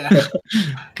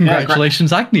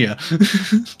 Congratulations, Agnia.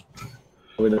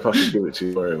 I mean, if I could give it to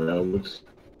you, I would.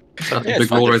 That's a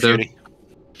big roll right there. Yeah,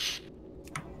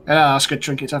 that's good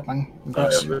trinket tap, man.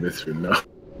 Congrats. I am the Mithrin now.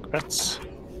 Congrats.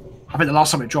 I think the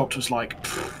last time it dropped was like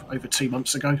over 2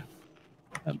 months ago.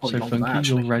 So Funky,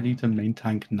 you're ready to main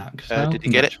tank Nax now. Did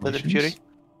you get it, Paladin Fury?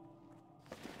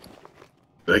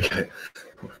 Okay.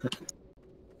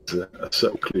 That's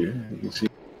so clear. You can see.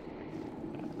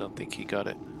 I don't think he got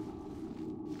it.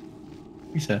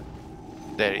 He's here.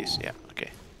 There he is, yeah,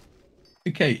 okay.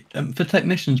 Okay, for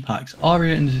technicians packs,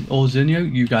 Aria or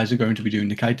Zinio, you guys are going to be doing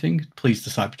the kiting. Please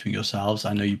decide between yourselves.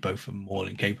 I know you both are more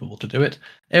than capable to do it.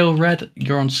 Ale Red,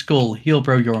 you're on Skull. Heel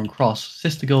Bro, you're on Cross.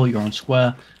 Sister Girl, you're on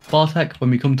Square. Bartek,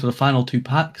 when we come to the final 2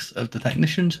 packs of the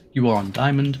technicians, you are on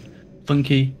Diamond.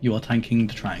 Funky, you are tanking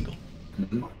the Triangle.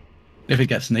 If it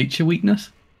gets Nature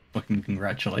Weakness, fucking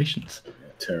congratulations. Yeah,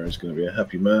 Terra's going to be a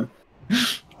happy man.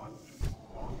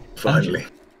 Finally.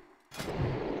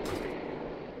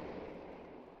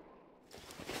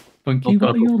 Funky,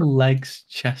 what are your legs,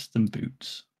 chest, and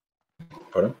boots?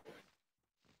 Pardon?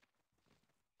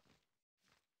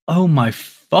 Oh my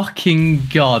fucking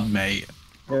god, mate.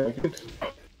 Yeah, good.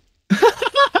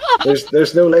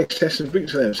 there's no legs, chest, and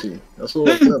boots in MC. That's all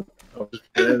I've done. I've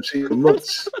just been MC for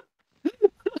months.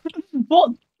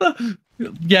 What the?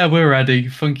 Yeah, we're ready.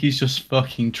 Funky's just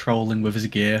fucking trolling with his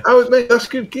gear. Oh, mate, that's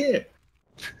good gear.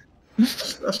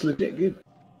 That's legit good.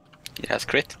 It has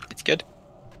crit. It's good.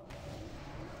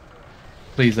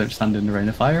 Please don't stand in the rain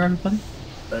of fire, everybody.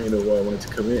 Now you know why I wanted to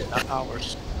come here.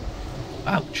 Hours.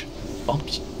 Ouch.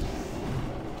 Bombs.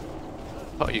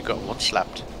 Oh, you got one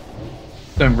slapped.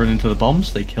 Don't run into the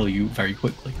bombs, they kill you very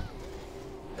quickly.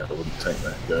 Yeah, I wouldn't take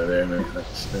that guy there, mate.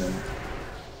 That's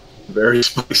very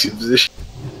spicy position.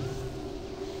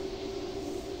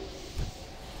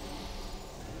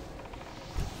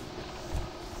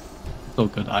 So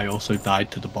good, I also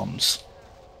died to the bombs.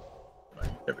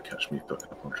 Never catch me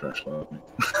ducking up on trash like me.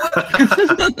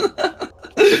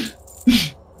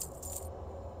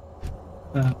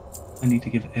 I need to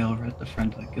give Aelred the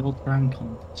friend of the guild rank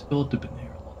on Discord. They've been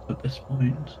here a lot at this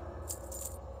point.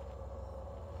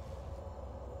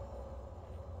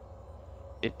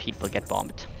 Did people get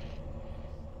bombed?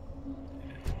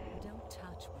 Don't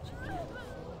touch what you can't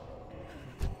afford.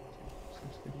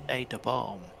 Hey, the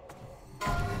bomb.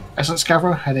 Essence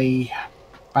Gatherer, any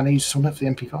bannies on it for the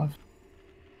MP5?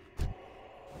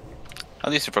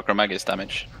 I'll use it for Chromagus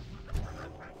damage.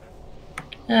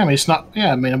 Yeah, I mean, it's not.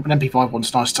 Yeah, I mean, an MP5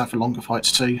 one's nice to have for longer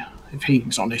fights too. If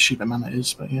healing's not an issue, then mana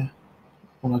is, but yeah.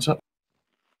 All adds up.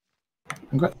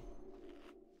 Congrats.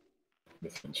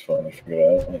 It's fine, I figured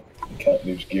it out. You can't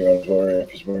lose gear on his warrior if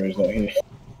his warrior's not here.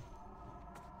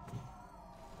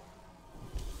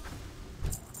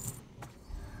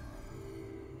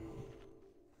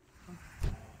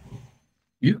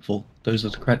 Beautiful. Those are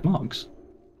the correct marks.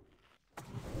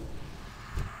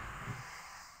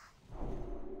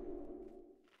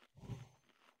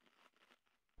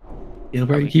 Yeah,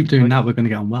 but keep doing that, we're going to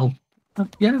get on well.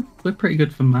 Yeah, we're pretty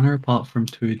good for mana apart from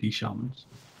 2 of these shamans.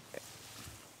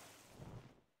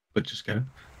 But just go.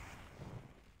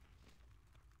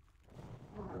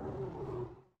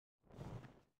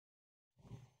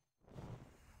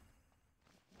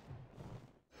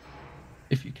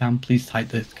 If you can, please kite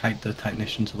the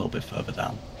technicians a little bit further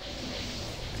down.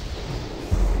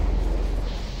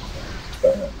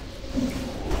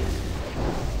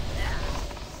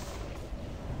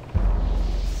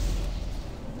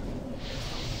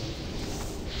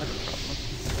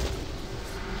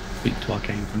 Speak to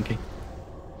Arcane Funky.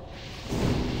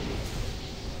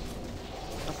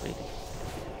 Not really.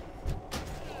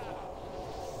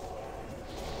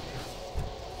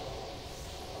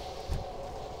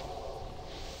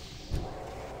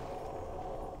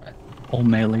 Or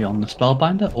melee on the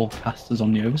Spellbinder, or casters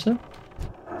on the Overseer.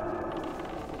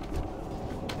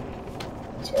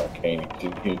 It's Arcane,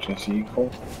 did hear Jesse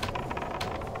equal.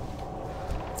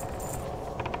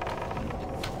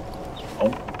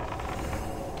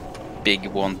 Big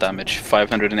 1 damage,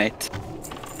 508.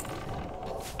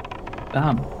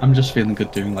 Damn, I'm just feeling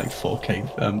good doing like 4k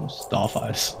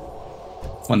Starfires.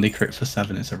 When they crit for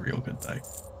 7, it's a real good day.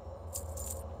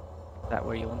 Is that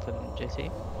where you want them,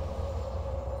 JC?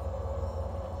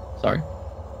 Sorry?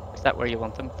 Is that where you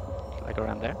want them? Like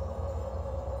around there?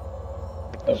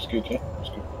 That was good, yeah. That was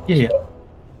good. Yeah.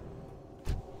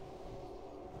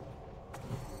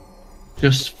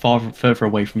 Just further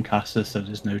away from casters, so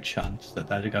there's no chance that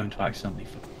they're going to accidentally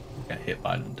get hit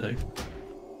by them too.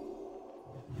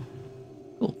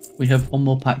 Cool. We have one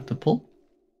more pack to pull.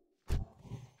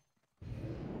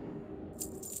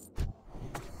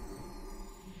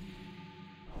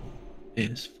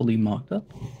 It is fully marked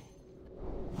up.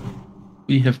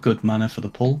 We have good mana for the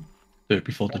pull. Do it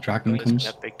before the dragon comes.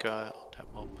 Epic on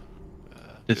that mob.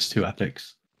 It's 2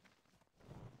 epics.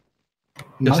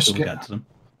 Nice. Just get to them.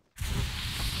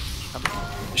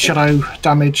 Shadow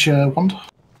damage wand.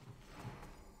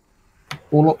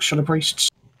 Warlock, Shadow Priests.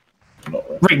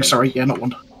 Ring, sorry, yeah, not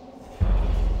wand.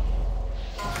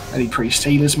 Any priest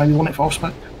healers maybe want it for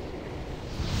off-spec?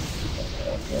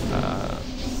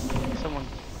 Someone.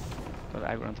 Well,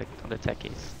 I run on the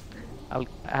techies. I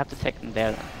have to take them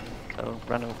there then. So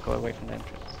go away from the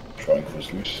entrance. Trying for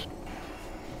his loose.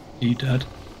 You dead?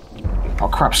 Oh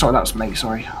crap, sorry, that was me,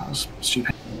 sorry. That was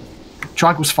stupid.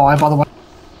 Triangle's fire, by the way.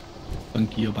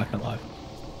 Funky, you're back alive.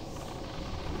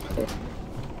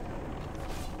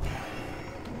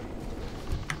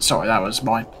 Sorry, that was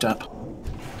my derp.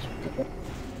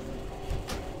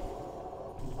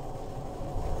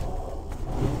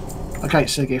 Okay,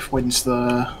 Sigif wins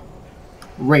the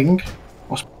ring.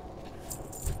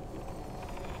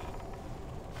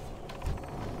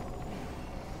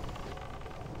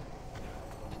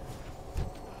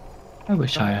 I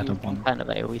wish I had a one. Kind of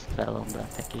AoE spell on the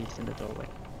techies in the doorway.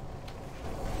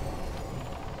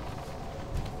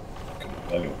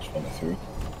 Maybe it was one through.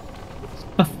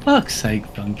 For fuck's sake,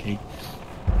 Funky.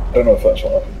 I don't know if that's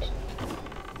what happened.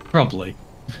 Probably.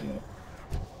 Yeah.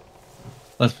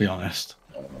 Let's be honest.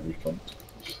 I don't know, recon.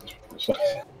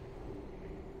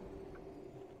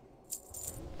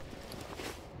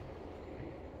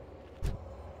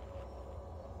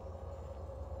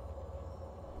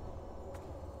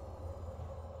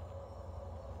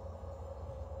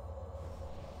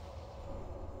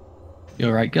 You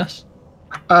alright, Gus?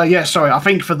 Yeah, sorry, I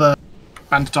think for the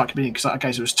Bandit community, because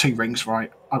okay, so it was 2 rings,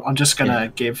 right? I'm just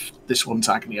gonna give this one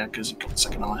to Agnia because it got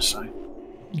second eye, so.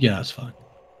 Yeah, that's fine.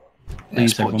 Yeah,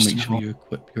 Please, everyone, points make to sure the you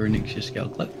equip your Onyxia scale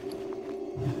clip.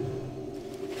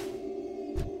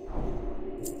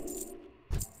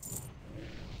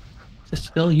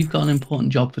 Girl, you've got an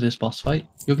important job for this boss fight.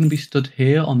 You're going to be stood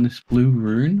here on this blue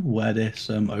rune where this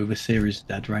Overseer is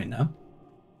dead right now.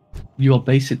 You are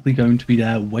basically going to be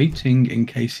there waiting in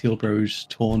case Heelbro's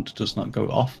taunt does not go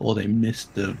off or they miss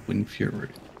the Wind Fury,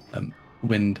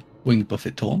 Winged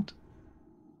Buffet taunt.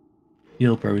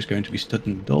 Heelbro is going to be stood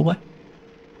in the doorway,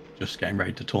 just getting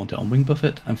ready to taunt it on Wing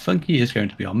Buffet, and Funky is going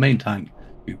to be our main tank,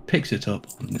 who picks it up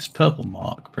on this purple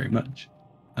mark, pretty much,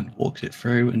 and walks it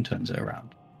through and turns it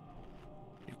around.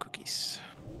 New cookies.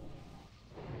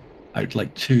 I would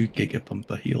like 2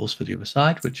 Gigapumper heals for the other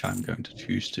side, which I'm going to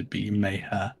choose to be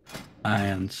Mayhair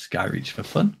and Skyreach for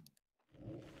fun.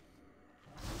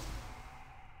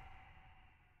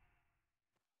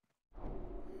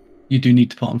 You do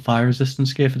need to put on fire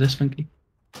resistance gear for this, Funky.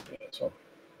 Yeah, that's all.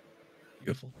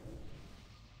 Beautiful.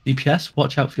 DPS,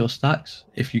 watch out for your stacks.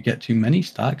 If you get too many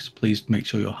stacks, please make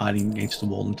sure you're hiding against the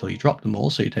wall until you drop them all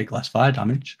so you take less fire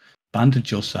damage.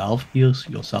 Bandage yourself, heal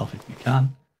yourself if you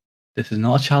can. This is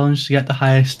not a challenge to get the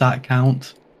highest stat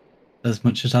count. As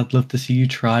much as I'd love to see you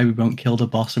try, we won't kill the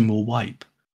boss and we'll wipe.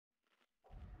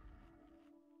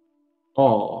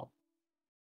 Oh.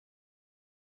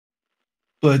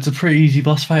 But it's a pretty easy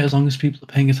boss fight as long as people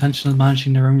are paying attention and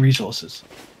managing their own resources.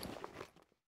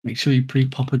 Make sure you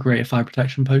pre-pop a greater fire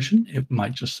protection potion. It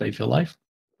might just save your life.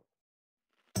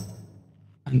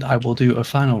 And I will do a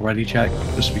final ready check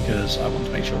just because I want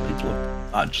to make sure people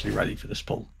are actually ready for this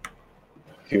pull.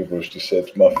 Heelbro's just said,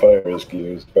 my fire res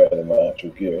gear is better than my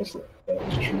actual gear. It's like,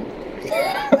 that's true.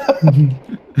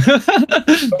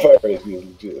 My fire res gear is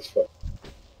legit as fuck.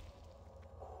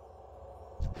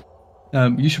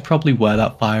 You should probably wear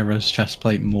that fire res chest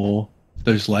plate more,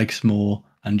 those legs more,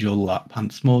 and your lap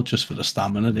pants more, just for the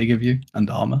stamina they give you, and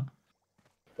armor.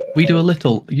 We do a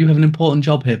little. You have an important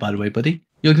job here, by the way, buddy.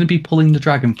 You're going to be pulling the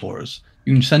dragon for us.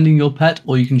 You can send in your pet,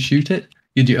 or you can shoot it.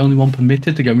 You're the only one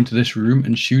permitted to go into this room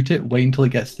and shoot it. Wait until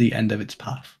it gets to the end of its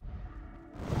path.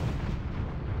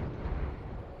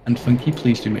 And Funky,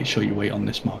 please do make sure you wait on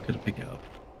this marker to pick it up.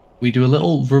 We do a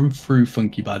little run through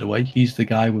Funky, by the way. He's the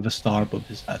guy with a star above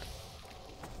his head.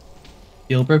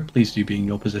 Heelbro, please do be in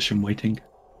your position waiting.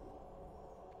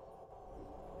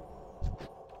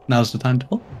 Now's the time to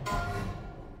pull.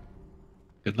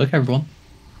 Good luck, everyone.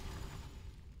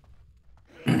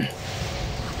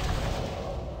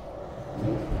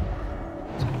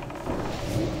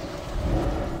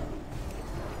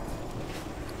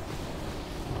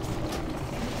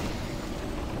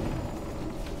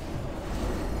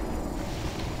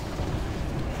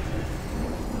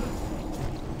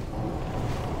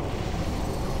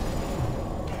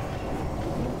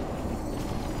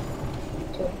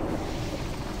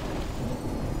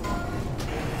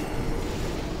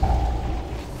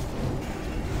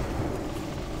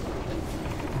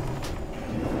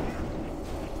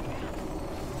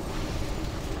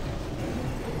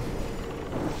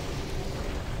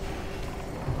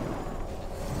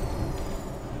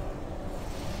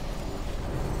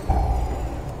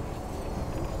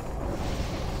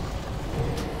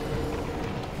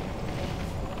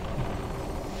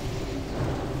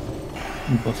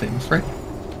 Buffet in front.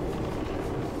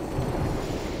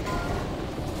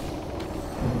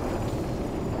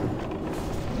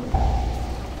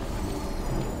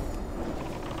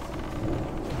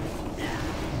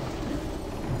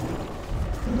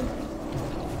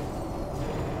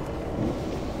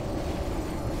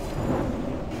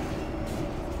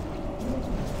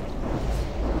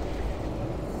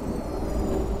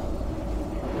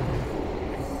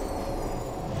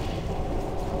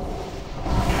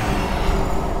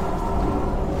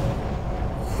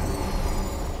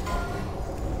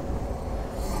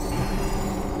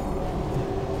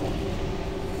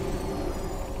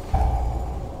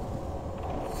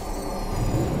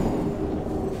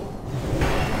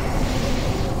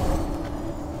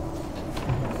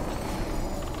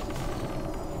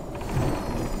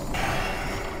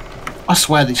 I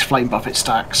swear these flame buffet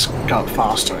stacks go up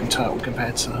faster in Turtle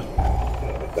compared to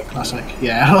Classic.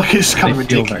 Yeah, like it's kind of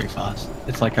ridiculous. They feel very fast.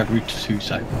 It's like every 2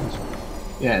 seconds.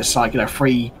 Yeah, it's like,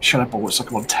 3 Shadow Ball, it's like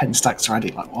I'm on 10 stacks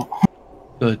already, like what?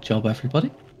 Good job,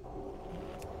 everybody.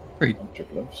 Great.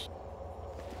 Triple Fs.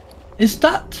 Is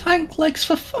that tank legs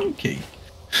for Funky?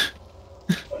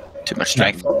 Too much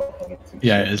strength.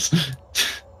 Yeah, it is. It'd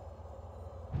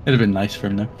have been nice for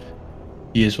him though.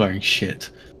 He is wearing shit.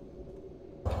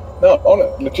 No, on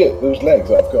it, legit, those legs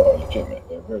that I've got are legitimate,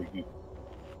 they're very good.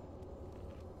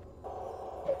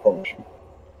 I promise you.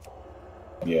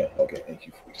 Yeah, I'll get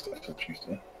AQ40 stuff on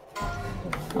Tuesday.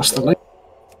 What's the link?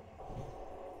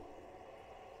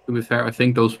 To be fair, I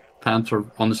think those pants are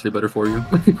honestly better for you.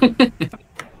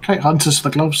 Okay, Hunters for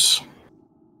the gloves.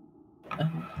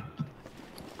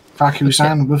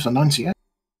 Baku-san with the 98.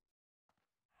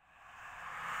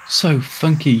 So,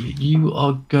 Funky, you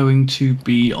are going to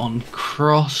be on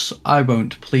cross. I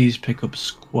won't. Please pick up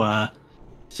square.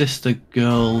 Sister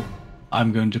Girl,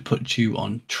 I'm going to put you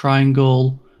on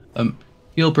triangle.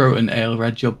 Heelbro and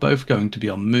Aelred, you're both going to be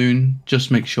on moon. Just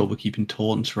make sure we're keeping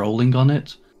taunts rolling on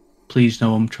it. Please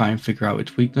no one try and figure out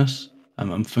its weakness.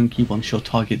 And Funky, once your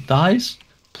target dies,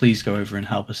 please go over and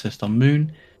help assist on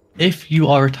moon. If you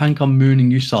are a tank on moon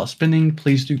and you start spinning,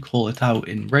 please do call it out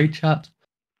in raid chat,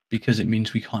 because it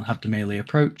means we can't have the melee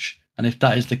approach. And if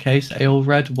that is the case,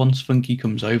 Aelred, once Funky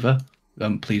comes over,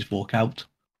 please walk out.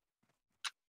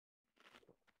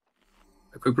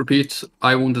 A quick repeat.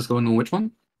 I wound is going on which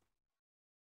one?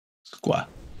 Square.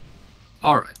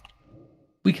 Alright.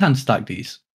 We can stack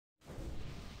these.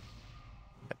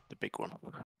 The big one.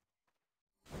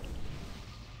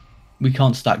 We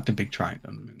can't stack the big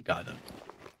triangle guy though.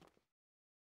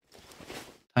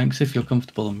 Thanks if you're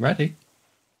comfortable and ready.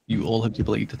 You all have the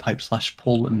ability to type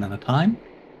 /pull and then a time.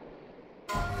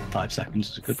 5 seconds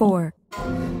is a good 4.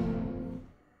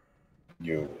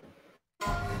 You.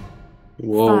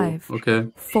 Whoa. 5. Okay.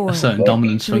 4. A certain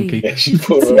dominance, 3, Funky.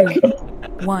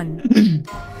 2, 1.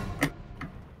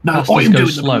 No, Casters I am go doing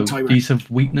slow. the These have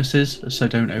weaknesses, so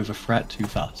don't overthreat too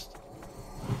fast.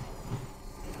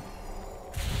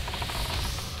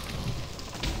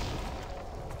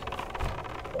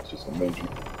 That's just a major.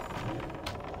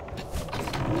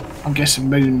 I'm guessing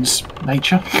Moon's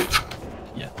nature.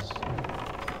 Yes.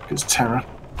 Because terror.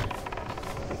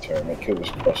 Terror may kill this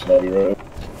cross and I'll be right.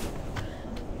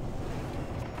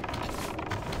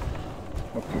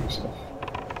 Not good stuff.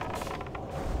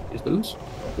 Is those?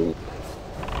 I'll do it.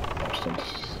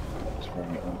 Let's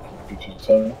bring it on for future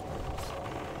time.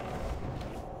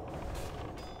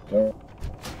 Down.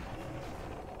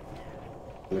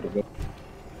 A little bit.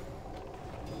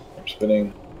 I'm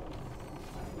spinning.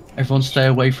 Everyone stay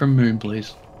away from moon,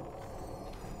 please.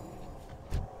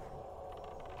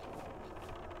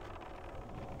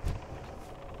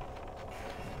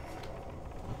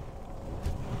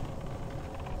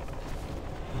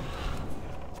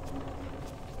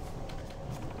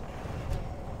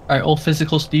 Alright, all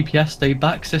physicals DPS stay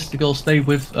back. Sister Girl stay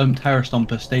with Terror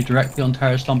Stomper. Stay directly on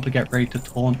Terror Stomper. Get ready to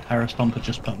taunt Terror Stomper.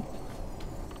 Just pump.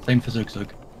 Same for Zug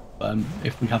Zug.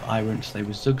 If we have I won't stay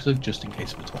with Zug Zug just in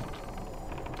case of a taunt.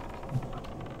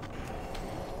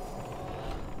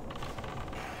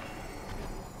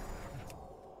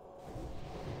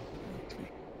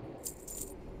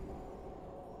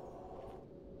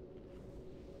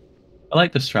 I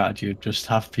like the strategy of just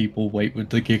have people wait with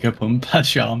the Giga Pump as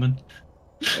Shaman.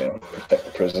 Yeah, protect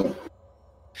the president.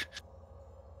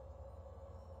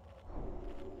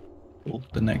 Cool.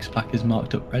 The next pack is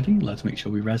marked up ready. Let's make sure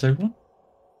we res everyone.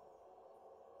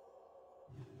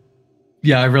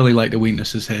 Yeah, I really like the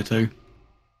weaknesses here too.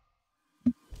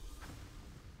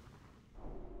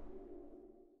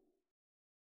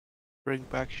 Bring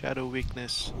back Shadow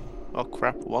Weakness. Oh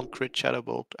crap, 1 crit Shadow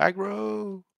Bolt.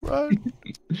 Aggro! Run!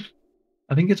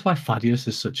 I think it's why Thaddeus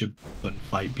is such a fun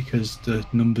fight, because the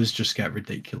numbers just get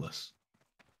ridiculous.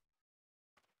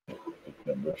 Big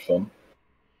number of fun.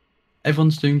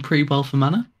 Everyone's doing pretty well for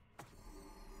mana.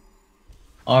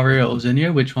 Aria or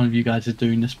Zinnia, which one of you guys is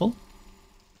doing this ball?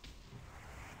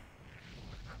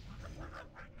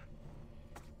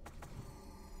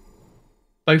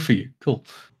 Both of you, cool.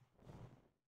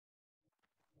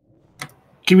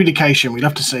 Communication, we'd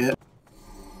love to see it.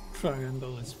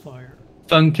 Triangle is fire.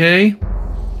 Funky.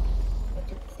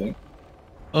 Thing.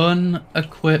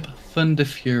 Unequip Thunder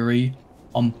Fury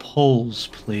on pulls,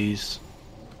 please.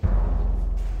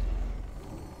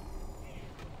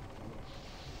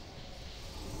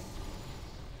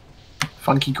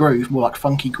 Funky groove, more like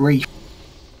funky grief.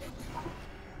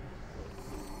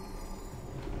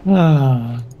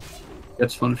 Ah.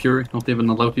 Gets Fun Fury, not even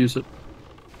allowed to use it.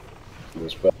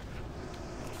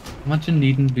 Imagine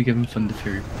needing to be given Thunder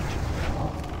Fury.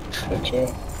 Nature.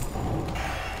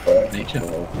 Fire. Nature.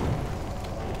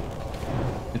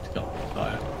 Good to go.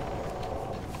 Fire.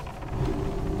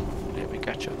 Let me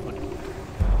catch up on you.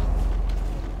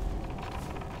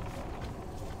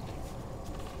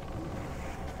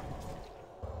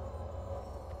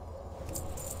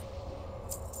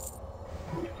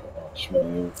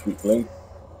 Smelling the quick blade.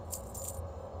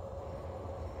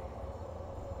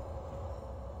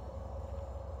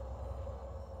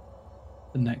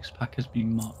 The next pack has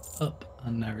been marked up,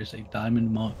 and there is a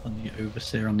diamond mark on the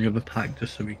Overseer on the other pack,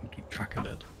 just so we can keep track of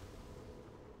it.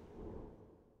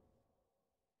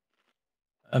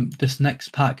 This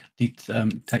next pack, the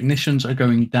technicians are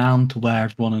going down to where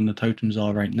everyone in the totems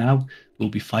are right now. We'll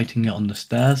be fighting it on the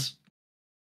stairs,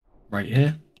 right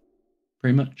here.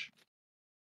 pretty much.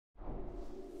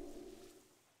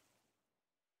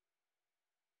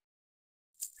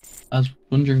 I was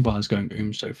wondering why I was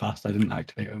going so fast. I didn't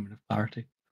activate Omen of Clarity.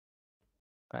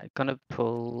 Right, gonna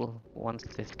pull once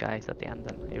this guy's at the end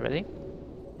then. Are you ready?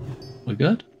 We're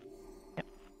good? Yep.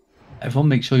 Everyone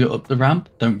make sure you're up the ramp.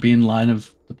 Don't be in line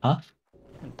of the path.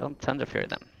 And don't Thunder Fury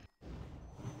them.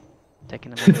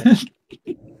 Taking them over.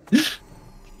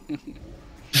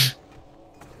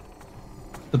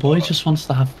 The boy just wants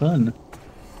to have fun.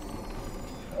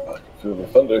 I can feel the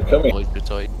thunder coming. Hold your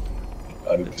tight.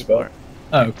 I need to spell.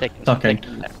 Oh, okay.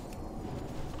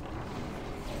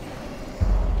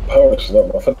 Power is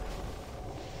not my fun.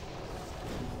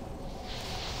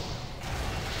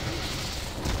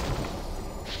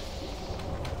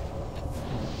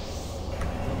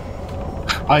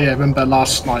 I remember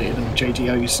last night in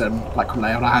JDO's like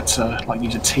layout, I had to like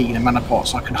use a T in a mana pot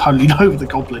so I could holy over the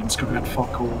goblins because we had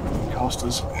fuck all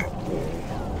casters.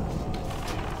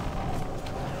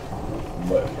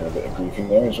 Might have got a bit of griefing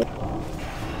there as well.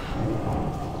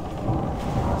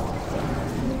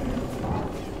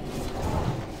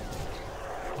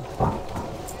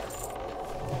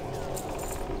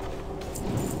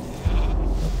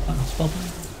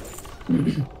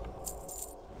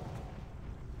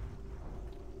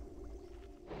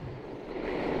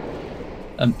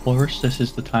 Boris, this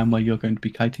is the time where you're going to be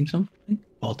kiting something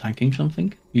or tanking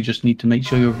something. You just need to make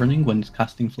sure you're running when it's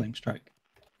casting Flame Strike.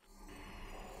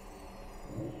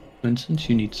 For instance,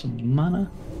 you need some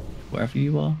mana, wherever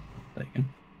you are. There you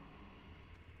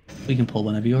go. We can pull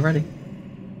whenever you're ready.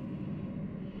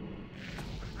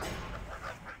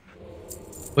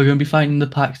 We're going to be fighting the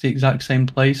packs the exact same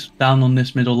place, down on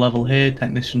this middle level here,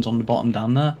 technicians on the bottom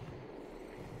down there.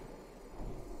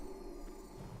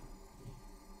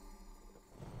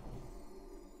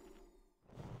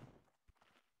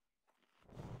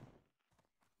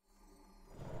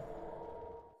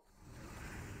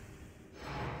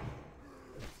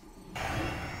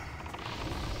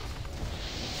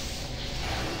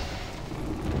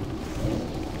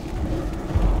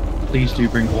 Please do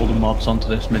bring all the mobs onto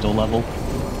this middle level.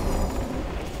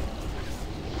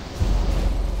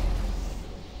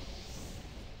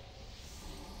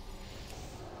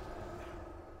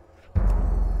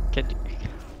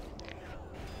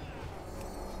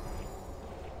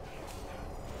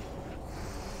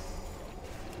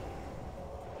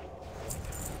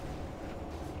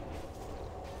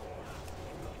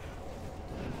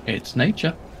 It's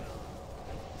nature.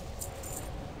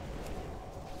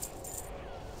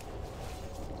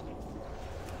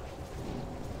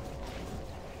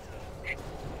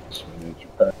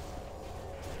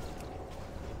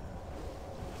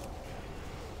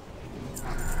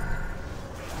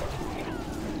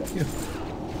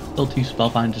 Still 2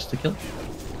 spellbinders to kill.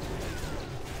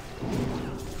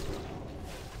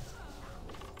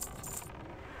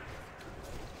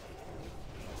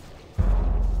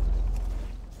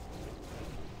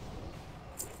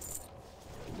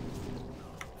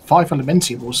 Five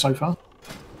Elementials so far.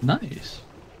 Nice.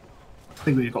 I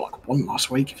think we got like 1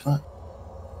 last week, if that.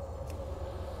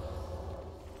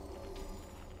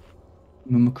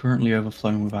 We're currently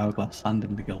overflowing with Hourglass Sand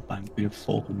in the guild bank. We have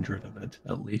 400 of it,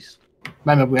 at least.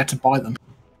 Remember, we had to buy them.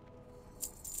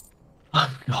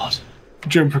 Oh, God.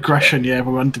 During progression, yeah,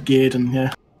 we were under-geared and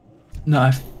yeah. No,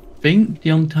 I think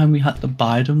the only time we had to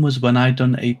buy them was when I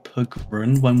done a pug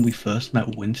run when we first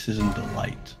met Winters and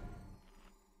Delight.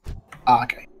 Ah,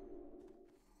 okay.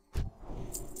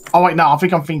 Oh, wait, no, I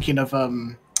think I'm thinking of,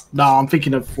 no, I'm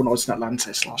thinking of when I was in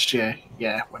Atlantis last year.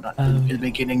 Yeah, when in the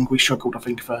beginning we struggled, I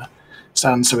think, for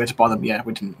sand, so we had to buy them. Yeah,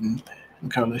 we didn't in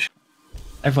Coalition.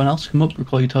 Everyone else come up,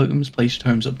 recall your totems, place your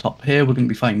totems up top here. We're going to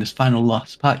be fighting this final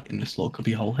last pack in this little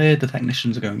cubby hole here. The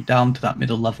technicians are going down to that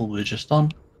middle level we were just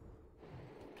on.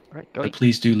 Right, so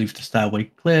please do leave the stairway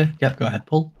clear. Yep, go ahead,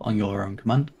 pull on your own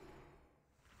command.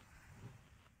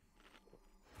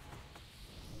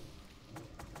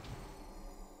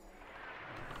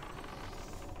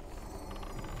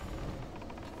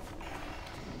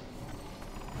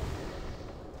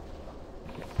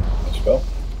 Spell.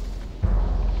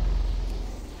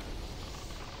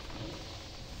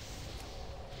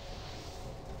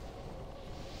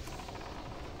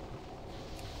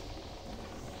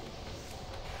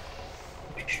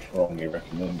 Strongly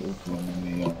recommended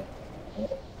running the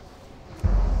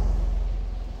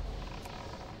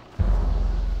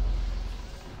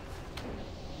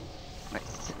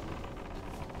Nice.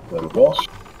 the boss.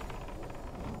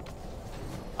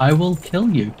 I will kill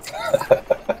you.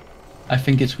 I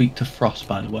think it's weak to frost,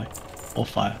 by the way, or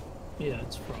fire. Yeah,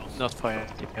 it's frost. Not fire.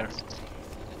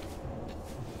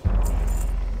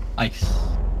 Ice.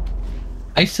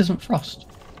 Ice isn't frost.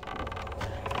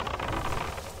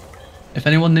 If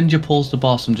anyone ninja pulls the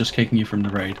boss, I'm just kicking you from the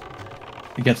raid.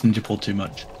 It gets ninja pulled too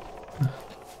much.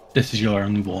 This is your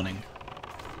only warning.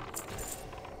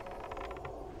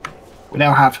 We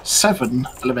now have 7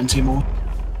 Elementi more.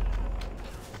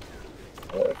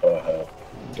 What if I have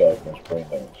diagnosed brain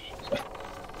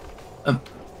damage?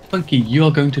 Funky, you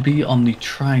are going to be on the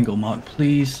triangle mark,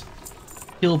 please.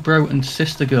 Heel Bro and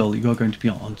Sister Girl, you are going to be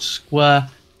on square.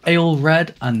 Ale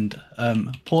Red and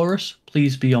Porous,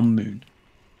 please be on moon.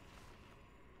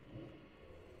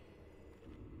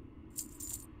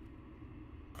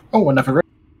 Oh, another.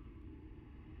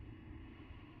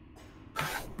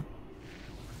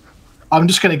 I'm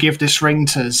just going to give this ring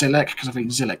to Zilek because I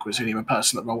think Zilek was the only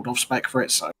person that rolled off spec for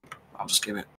it, so I'll just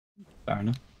give it. Fair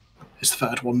enough. It's the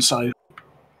third one, so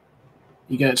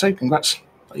you get it too. Congrats.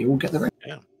 You all get the ring.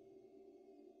 Yeah.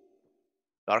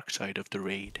 Dark side of the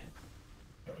raid.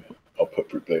 I'll put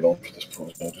Brute Blade on for this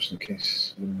pause now, just in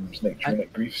case Snake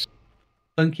Trinic griefs.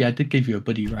 Funky, I did give you a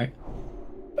buddy, right?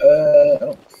 I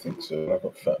don't think so. I've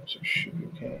got fat, so it should be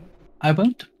okay. I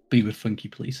won't be with Funky,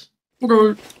 please.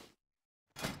 Okay.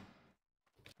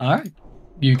 Alright.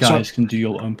 You guys can do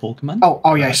your own pull command.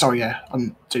 Oh yeah, sorry, yeah.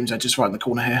 I'm Doom's Edge just right in the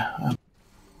corner here.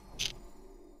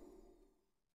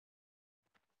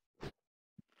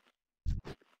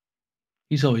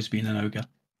 He's always been an ogre.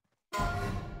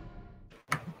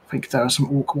 I think there are some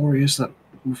Orc warriors that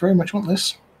very much want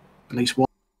this. At least one.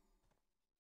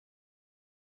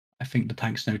 I think the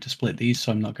tanks know to split these,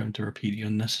 so I'm not going to repeat the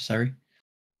unnecessary.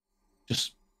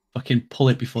 Just fucking pull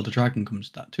it before the dragon comes.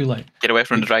 That too late. Get away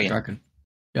from the dragon.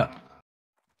 Yeah.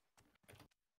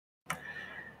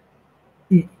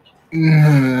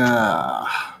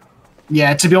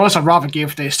 Yeah, to be honest, I'd rather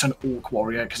give this to an Orc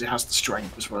warrior because it has the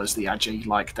strength as well as the agi.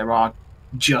 Like, there are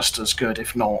just as good,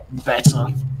 if not better,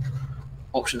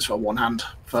 options for one hand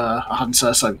for a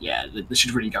hunter. So yeah, this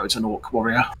should really go to an Orc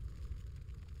warrior.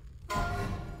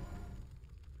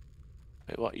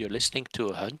 Wait, what? You're listening to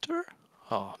a hunter?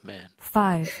 Oh man.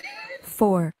 5,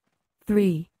 4,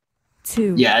 3,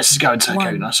 2. Yeah, this is going to 1.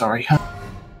 Kuna, sorry.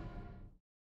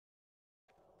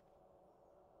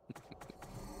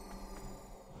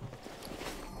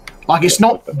 Like, it's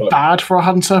not bad for a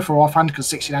hunter for offhand because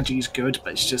 16 agi is good,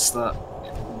 but it's just that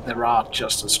there are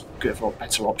just as good or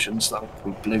better options that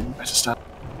would be blue, better stuff.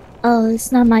 Oh,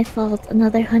 it's not my fault.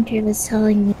 Another hunter was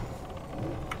telling me.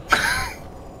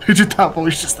 Who did that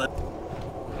voice just then?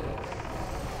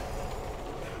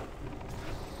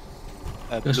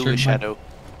 Blue shadow.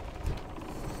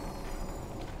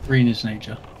 Green is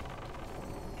nature.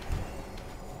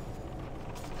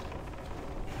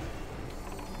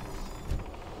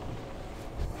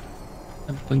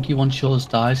 Funky, once yours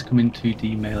dies, come into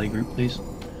the melee group, please.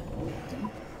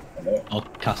 Or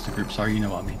caster group, sorry, you know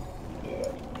what I mean.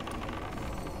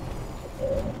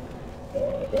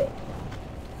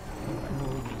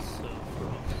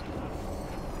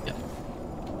 Yeah.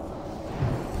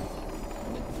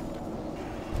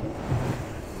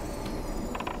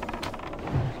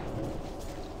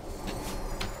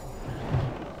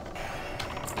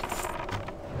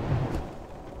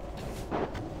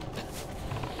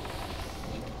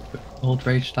 Old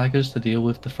Rage Daggers to deal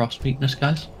with the frost weakness,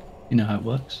 guys. You know how it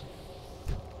works.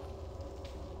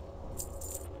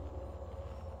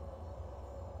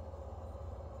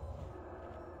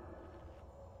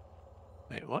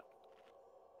 Wait, what?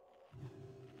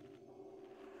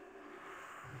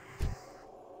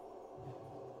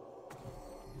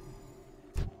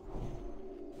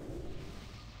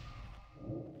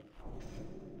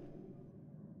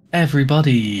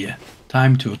 Everybody,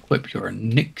 time to equip your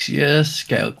Nixia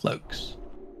Scale Cloaks.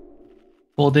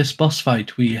 For this boss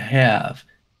fight, we have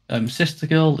Sister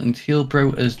Girl and Heel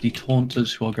Bro as the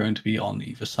taunters who are going to be on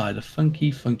either side of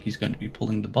Funky. Funky's going to be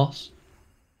pulling the boss.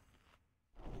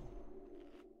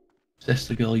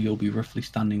 Sister Girl, you'll be roughly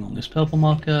standing on this purple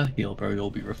marker. Heel Bro, you'll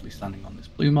be roughly standing on this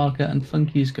blue marker. And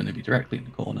Funky's going to be directly in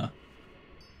the corner.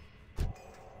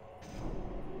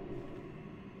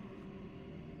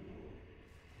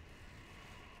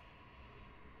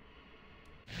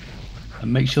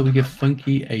 And make sure we give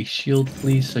Funky a shield,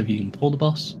 please, so he can pull the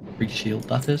boss. Free shield,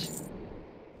 that is.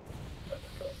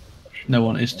 No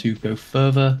one is to go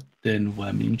further than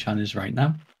where Moonchan is right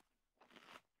now.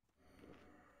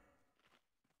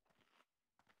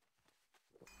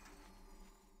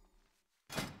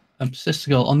 Sister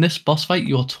Girl, on this boss fight,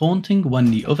 you're taunting when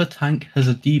the other tank has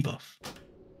a debuff.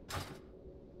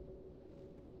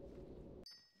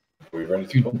 Are we ready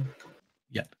to go?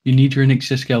 Yeah, you need your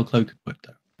Nixia Scale Cloak equipped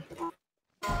though.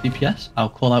 DPS, I'll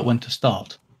call out when to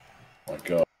start. Oh my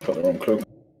god, I put the wrong cloak.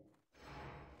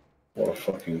 What a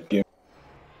fucking game.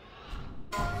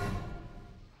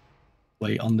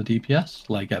 wait on the DPS,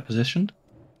 like get positioned.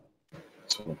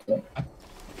 Yep.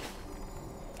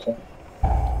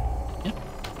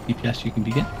 DPS, you can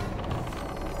begin.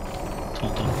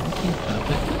 Taunt off Funky,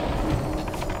 perfect.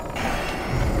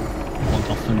 Taunt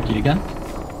off Funky again.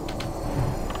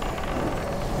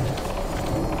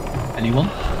 Anyone?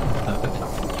 Perfect.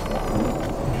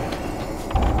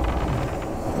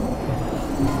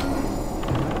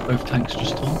 Both tanks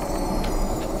just taunt.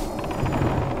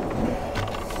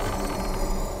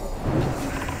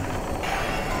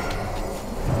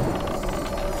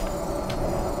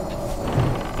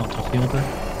 Taunt off Healbro.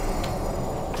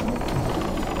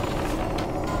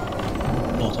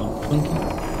 Taunt off Funky.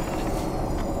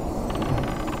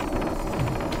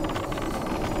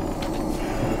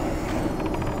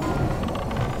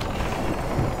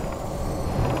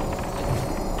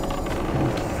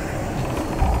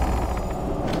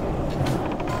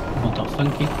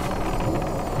 Funky.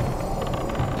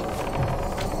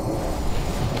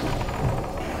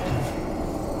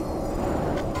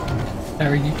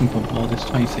 Harry, you can pump all this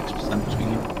 26% between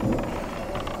you.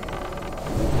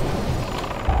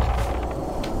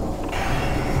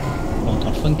 Hold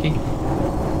off Funky.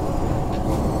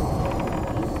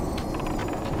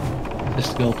 This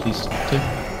girl, please stop too.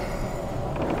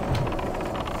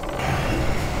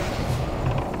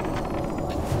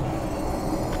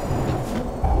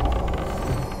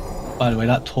 By the way,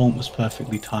 that taunt was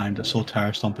perfectly timed. I saw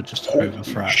Terra Stomper just took over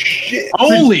threat. Shit.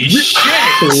 Holy shit!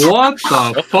 What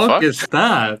the fuck is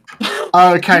that?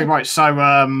 Okay, right, so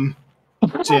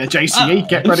yeah, JCE,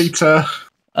 get ready to...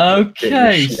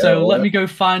 Okay, so let me go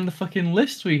find the fucking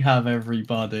list we have,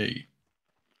 everybody.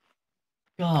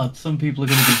 God, some people are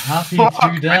going to be happy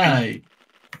today.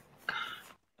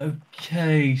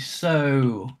 Okay,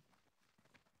 so...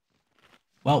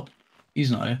 Well, he's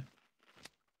not here.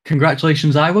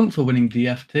 Congratulations, I won't, for winning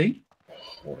DFT.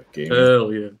 What a game.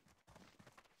 Hell yeah.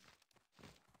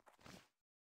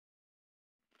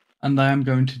 And I am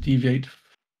going to deviate.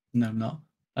 No, I'm not.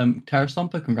 Terra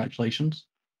Stomper, congratulations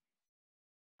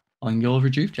on your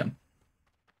reduced gem.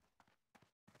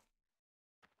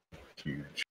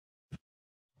 Huge.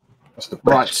 That's the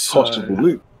best possible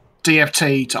loot.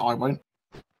 DFT to I won't.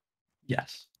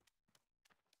 Yes.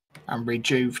 And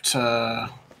rejuve to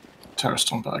Terra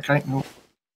Stomper, okay? Cool.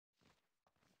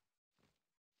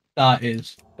 That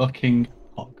is fucking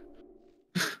hog.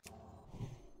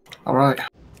 Alright.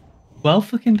 Well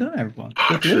fucking done, everyone.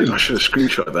 I should have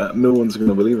screenshot that. No one's going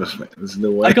to believe us, mate. There's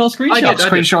no way. I got a screenshot. I got a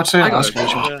screenshot too. I got a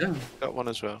screenshot. Yeah, got one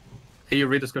as well. Hey, you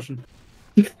read discussion.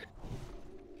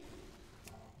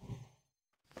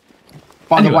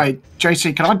 By the way,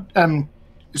 JC, can I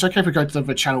it's okay if we go to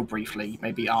the channel briefly,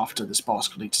 maybe after this boss,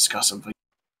 can we discuss something?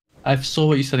 I saw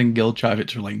what you said in Guild Chat,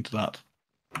 it's relating to that.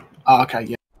 Oh, okay,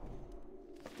 yeah.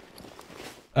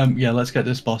 Yeah, let's get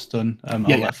this boss done. I'll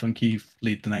Yeah. let Funky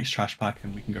lead the next trash pack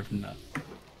and we can go from there.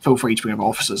 Feel free to bring up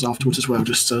officers afterwards as well,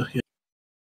 just to...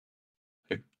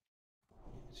 Yeah.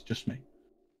 It's just me.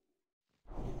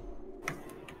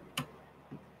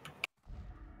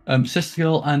 Sister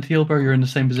Girl and Heelbro, you're in the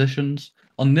same positions.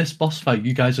 On this boss fight,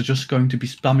 you guys are just going to be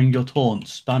spamming your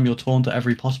taunts. Spam your taunt at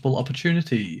every possible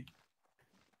opportunity.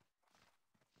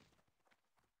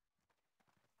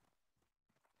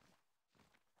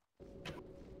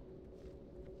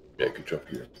 Yeah, good job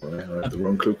here. I had the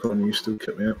wrong click on, you still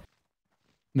kept me up.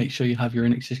 Make sure you have your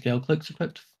Inixie scale clicks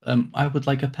equipped. I would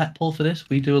like a pet pull for this.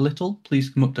 We do a little. Please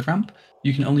come up the ramp.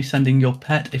 You can only send in your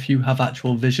pet if you have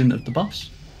actual vision of the boss.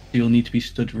 You'll need to be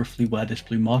stood roughly where this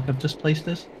blue mark I've just placed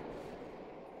is.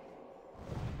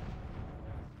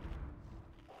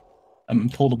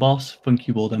 Pull the boss.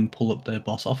 Funky will then pull up the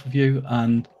boss off of you,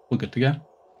 and we're good to go.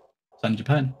 Send your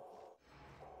pen.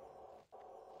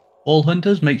 All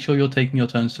hunters, make sure you're taking your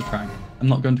turns to trank. I'm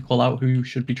not going to call out who you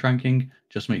should be tranking,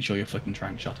 just make sure you're fucking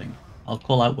trank shotting. I'll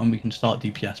call out when we can start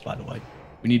DPS, by the way.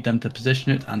 We need them to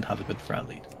position it and have a good threat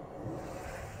lead.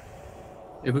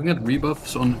 If we can get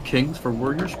rebuffs on kings for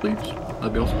warriors, please,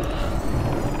 that'd be awesome.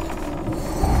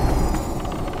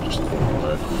 Just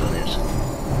cooldowns.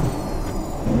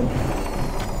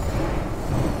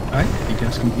 Alright,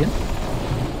 DPS can begin.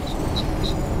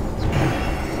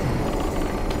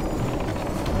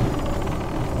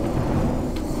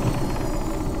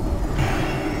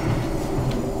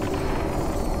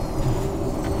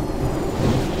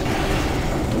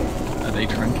 Are they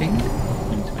tranking?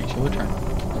 We need to make sure we're tranking.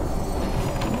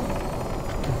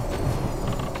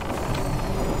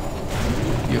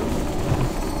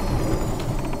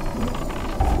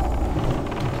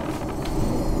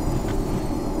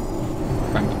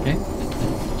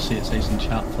 See it says in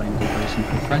chat, playing good racing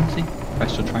for frenzy.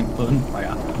 Press the trank button right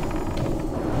after.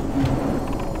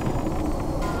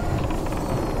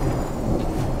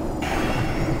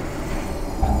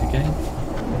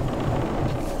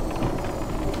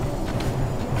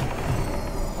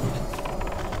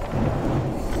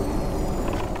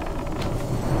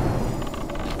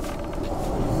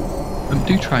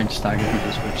 Do try and stagger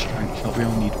people's with strength shot. We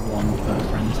only need one per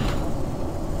frenzy.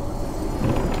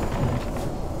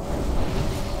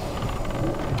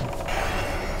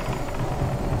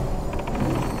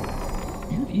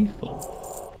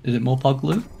 Beautiful. Is it more pog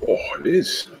loot? Oh, it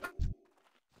is.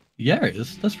 Yeah, it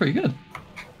is. That's pretty good.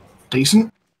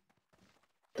 Decent.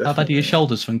 Definitely. How bad are your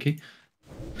shoulders, Funky?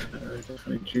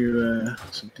 Definitely do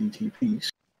some DTPs.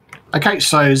 Okay,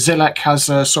 so Zilek has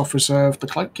soft reserve the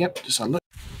cloak. Yep, just a look.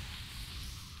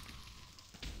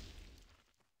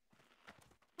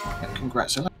 Yeah,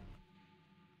 congrats, Zilek.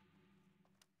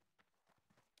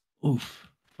 Oof.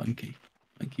 Funky.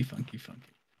 Funky, funky, funky.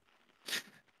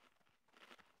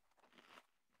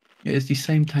 It is the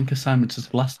same tank assignments as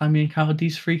the last time we encountered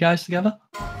these three guys together.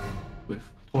 With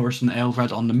Taurus and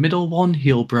Aelred on the middle one,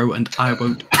 Healbro and I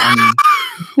won't on...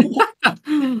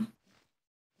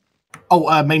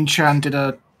 Oh, Main Chan did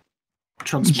a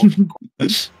transport.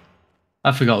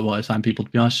 I forgot what I assigned people,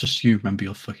 to be honest. Just you remember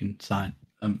your fucking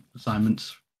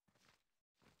assignments.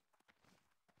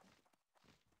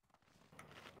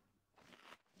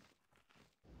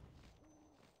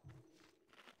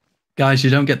 Guys, you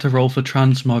don't get to roll for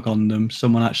transmog on them.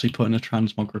 Someone actually put in a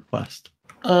transmog request.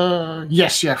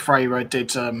 Yes, yeah, Freyra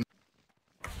did a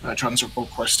transmog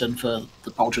request in for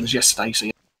the Pauldrons yesterday, so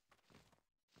yeah.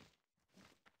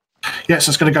 Yeah, so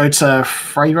it's going to go to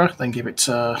Freyra, then give it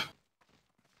No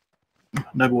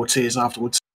More Tears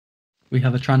afterwards. We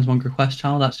have a transmog request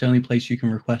channel. That's the only place you can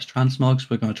request transmogs.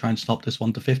 We're going to try and stop this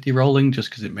 1 to 50 rolling just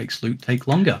because it makes loot take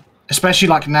longer. Especially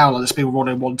like now, like there's people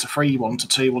rolling 1 to 3, 1 to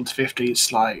 2, 1 to 50.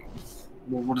 It's like,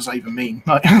 well, what does that even mean?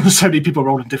 Like, there's so many people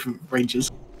rolling different ranges.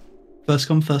 First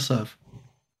come, first serve.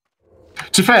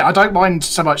 To be fair, I don't mind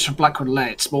so much for Black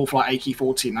Roulette. It's more for like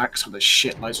AK-40 Nax where there's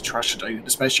shitloads of trash to do,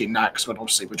 especially in Nax when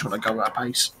obviously we're trying to go at a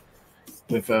pace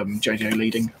with JJ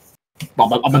leading.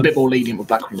 But I'm a bit more lenient with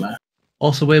Black Roulette.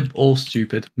 Also, we're all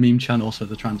stupid. Meme Chan also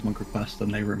the transmog request,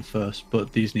 and they were in first,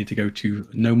 but these need to go to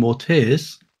No More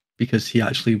Tears because he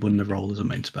actually won the role as a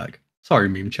main spec. Sorry,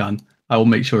 Meme Chan. I will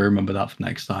make sure I remember that for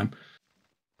next time.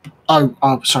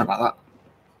 Oh, sorry about that.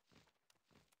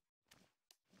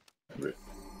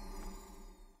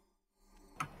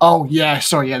 Oh, yeah,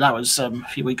 sorry, yeah, that was a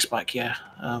few weeks back, yeah.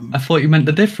 I thought you meant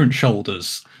the different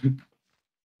shoulders.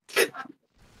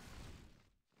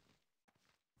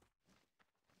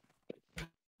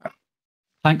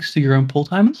 Thanks to your own pull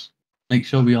timers. Make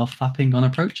sure we are flapping on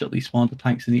approach, at least one of the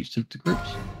tanks in each of the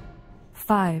groups.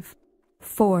 5,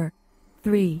 4,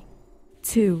 3,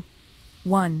 2,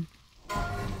 1.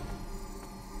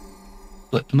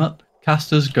 Split them up.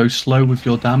 Casters, go slow with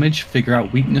your damage. Figure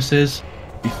out weaknesses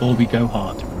before we go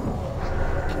hard.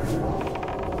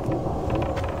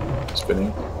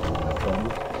 Spinning.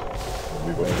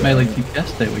 Melee DPS,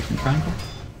 stay away from triangle.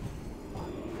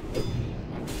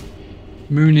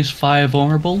 Moon is fire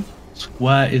vulnerable.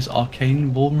 Square is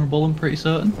arcane vulnerable, I'm pretty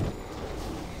certain.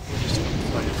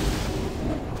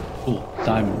 Cool.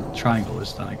 Diamond triangle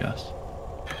is then, I guess.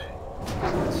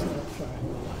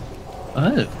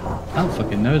 Oh, I don't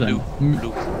fucking know then.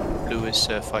 Blue is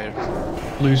fire.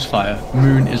 Blue's fire.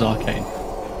 Moon is arcane.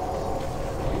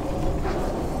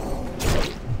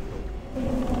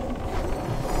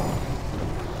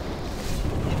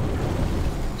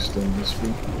 Still in this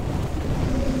week.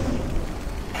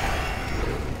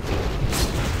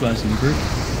 Squares in the group.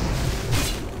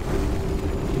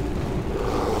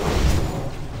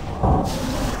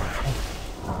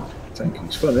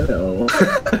 Tanking's fun,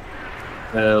 isn't it?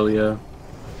 Hell yeah.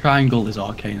 Triangle is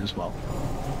arcane as well.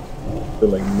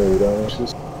 Filling no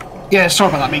damages. Yeah, sorry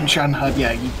about that, Ming Chan.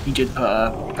 Yeah, you did put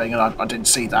a thing, and I didn't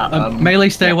see that. Melee,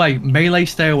 stay away. Melee,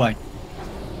 stay away.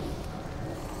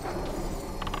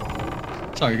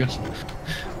 Sorry, Gus.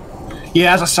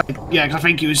 Yeah, as I said, yeah, because I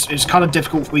think it was kind of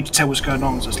difficult for me to tell what's going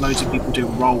on. There's loads of people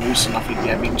doing rolls, and I think,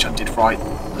 yeah, Ming Chan did right.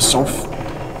 The Soft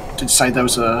did say there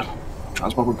was a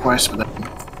transmog request, but then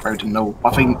Fro didn't know. I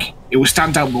think it will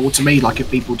stand out more to me, like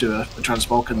if people do a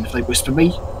transmog and if they whisper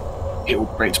me, it will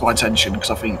bring it to my attention, because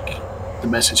I think the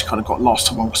message kind of got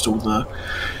lost amongst all the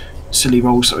silly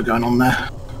rolls that were going on there.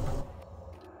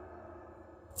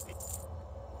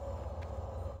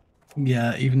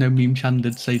 Yeah, even though Meme Chan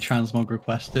did say transmog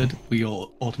requested, we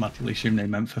all automatically assumed they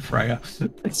meant for Freya.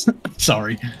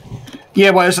 Sorry.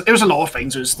 Yeah, well, it was a lot of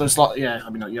things. There's like, yeah, I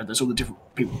mean, yeah, there's all the different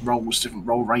people roles, different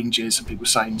role ranges, and people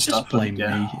saying stuff. Just blame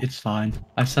and, me. It's fine.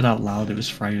 I said out loud it was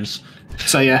Freya's.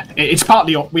 So yeah, it's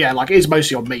partly, yeah, like it is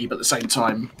mostly on me, but at the same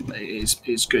time,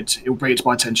 it's good. It'll bring it to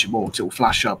my attention more. It'll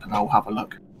flash up, and I'll have a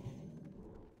look.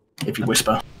 If you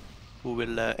whisper. Who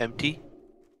will empty?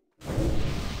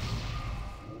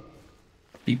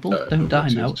 People don't die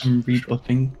now and read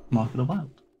upping Mark of the Wild.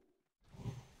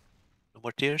 No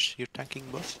more tears. You're tanking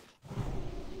both.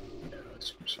 Yeah,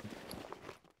 that's awesome.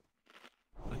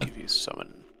 I'll give you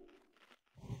summon.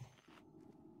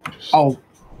 Oh,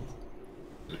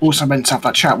 also meant to have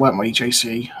that chat, weren't we,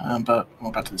 JC? But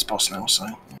we're back to this boss now, so.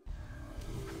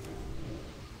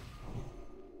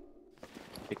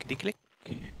 Clickety click.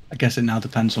 I guess it now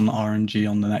depends on the RNG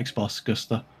on the next boss,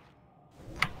 Gusta.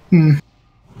 Hmm.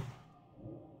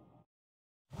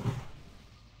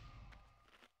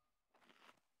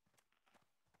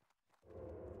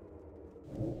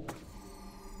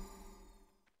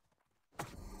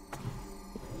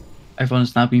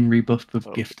 Everyone's now been rebuffed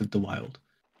with Gift of the Wild.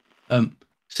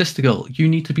 Sister Girl, you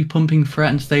need to be pumping threat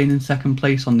and staying in second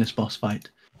place on this boss fight.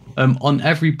 On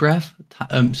every breath,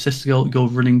 Sister Girl, you're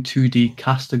running 2D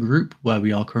caster group, where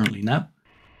we are currently now.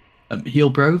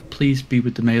 Heal Bro, please be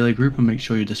with the melee group and make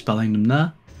sure you're dispelling them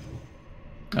there.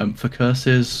 For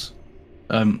curses,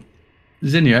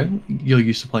 Zinio, you're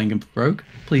used to playing in Rogue.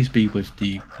 Please be with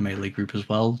the melee group as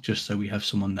well, just so we have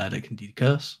someone there that can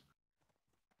decurse.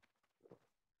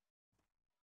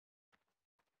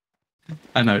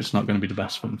 I know it's not going to be the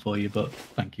best one for you, but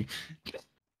thank you.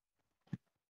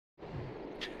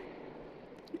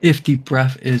 If the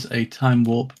breath is a time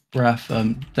warp breath,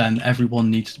 then everyone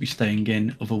needs to be staying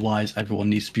in. Otherwise, everyone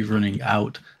needs to be running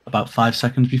out about 5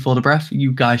 seconds before the breath.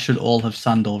 You guys should all have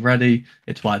sand already.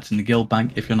 It's why it's in the guild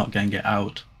bank. If you're not getting it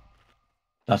out,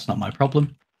 that's not my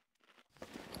problem.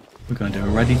 We're going to do a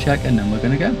ready check, and then we're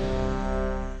going to go.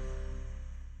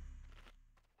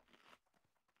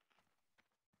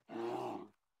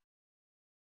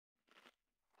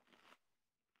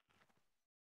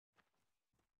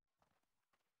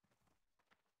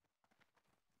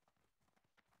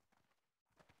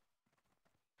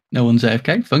 No one's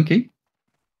AFK. Funky.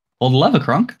 Or the leather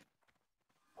cronk.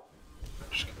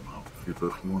 Just get them out for you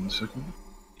both in 1 second.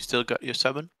 You still got your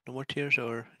summon? No more tears,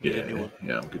 or you need a new one?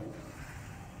 Yeah, I'm good.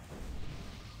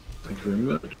 Thank you very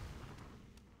much.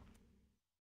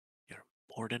 You're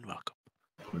more than welcome.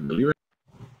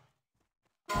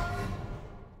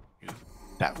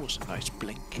 That was a nice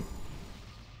blink.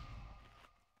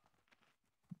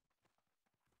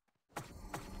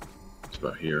 It's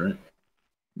about here, right?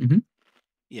 Mm-hmm.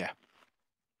 Yeah.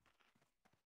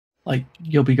 Like,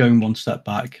 you'll be going 1 step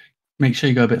back. Make sure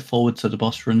you go a bit forward so the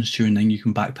boss runs to you and then you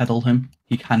can backpedal him.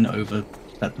 He can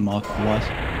overstep the mark otherwise.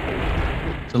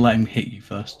 So let him hit you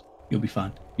first. You'll be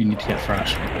fine. You need to get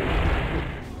fresh.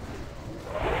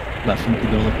 Let Funky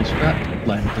build up his threat.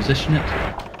 Let him position it.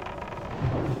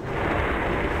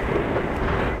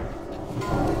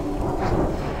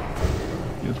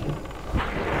 Beautiful.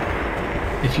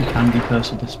 If you can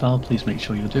decurse with the spell, please make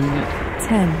sure you're doing it.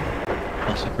 10.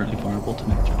 Boss is currently vulnerable to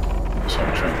nature.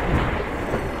 Sorry, Trent.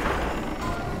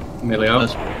 Melee out.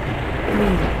 3,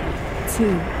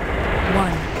 2,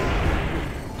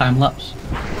 1. Time lapse.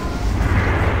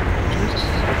 Jesus.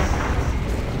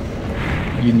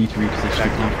 You need to reposition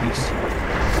now, please.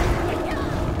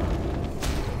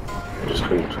 Just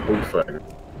hold fire.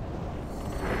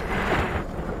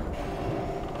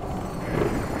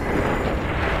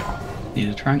 Need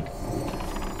a trank.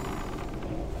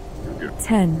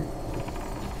 10.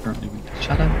 Currently weak to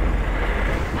shadow.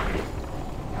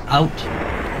 Out.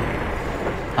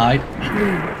 Hide.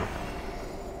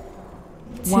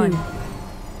 3, 1.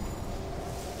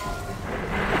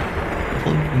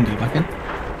 Pull and go back in.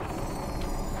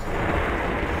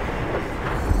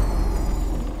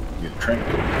 Get a trank.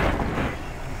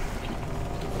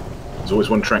 There's always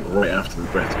one trank right after the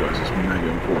breath, guys. It's mega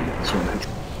important. This one hits.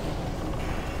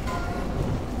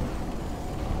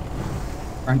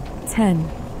 Trank. 10.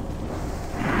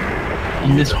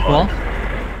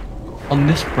 On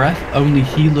this breath, only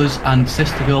healers and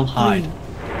Sister Girl hide. 2,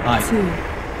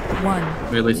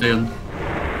 1. Melee down.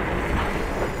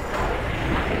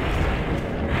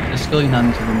 Sister Girl, you now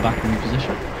need to run back and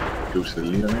reposition. Go to the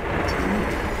leader.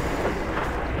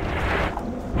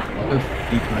 Go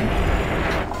deeper in.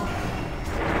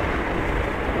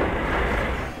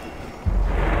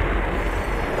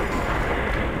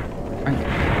 Trank.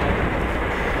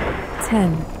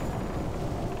 10.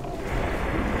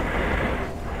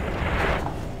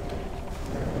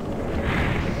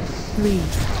 3,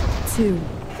 2,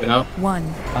 Yeah. 1.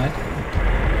 Hide.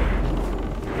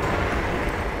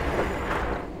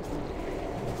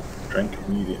 Trank,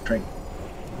 immediate trank.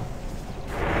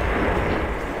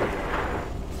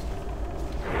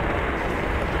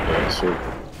 Sword.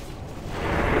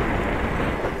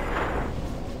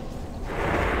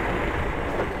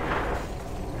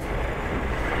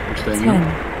 I'm staying 10. in.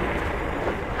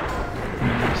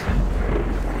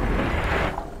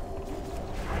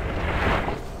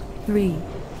 3,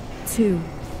 2,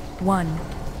 1.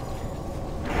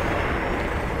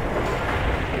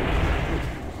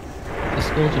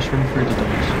 Sister Girl, just run through the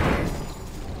doors.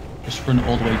 Just run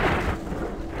all the way.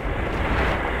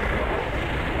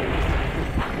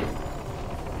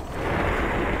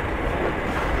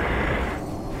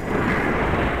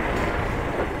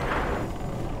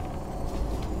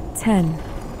 Ten.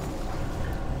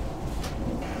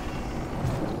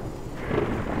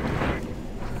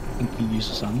 I think you use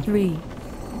the sand. 3,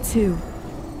 2.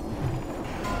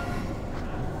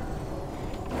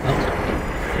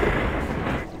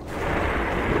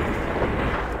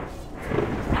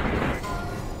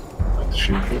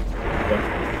 Shoot it.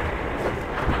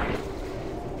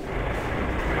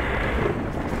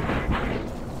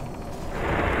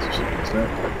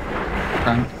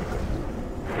 Crank.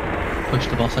 Push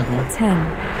the boss, everyone.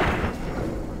 10.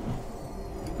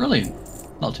 Brilliant.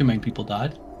 Not too many people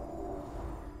died.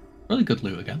 Really good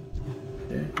loot again.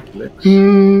 Yeah, looks.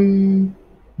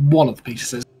 One of the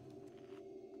pieces.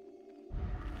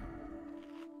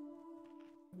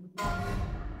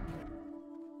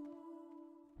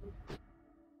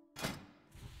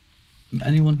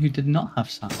 Anyone who did not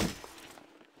have sand,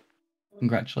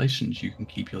 congratulations, you can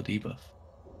keep your debuff.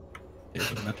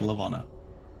 Here's a Medal of Honor.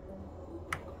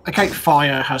 Okay,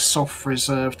 Fire has soft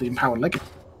reserved the Empowered Leg.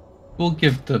 We'll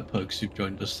give the perks who've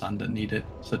joined us sand that need it,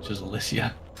 such as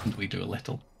Alicia, and we do a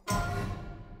little.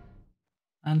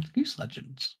 And Goose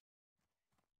Legends.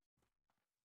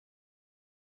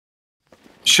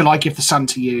 Shall I give the sand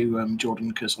to you, Jordan,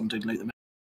 because I'm doing loot them?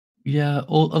 Yeah,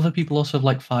 all other people also have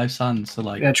like 5 sands, so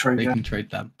like Yeah, true, they yeah. can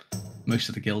trade them. Most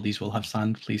of the guildies will have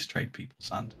sand. Please trade people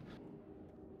sand.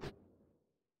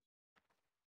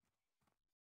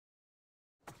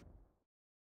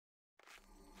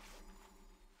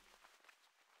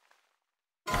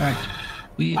 Alright,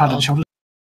 we are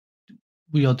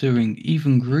doing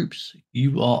even groups.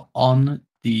 You are on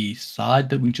the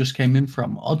side that we just came in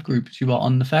from. Odd groups, you are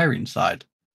on the Farian side.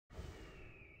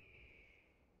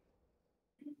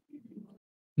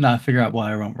 No, I figure out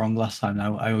why I went wrong last time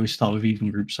now. I always start with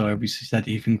even groups, so I obviously said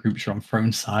even groups are on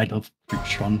throne side of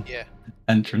groups are on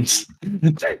entrance.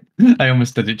 I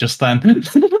almost did it just then.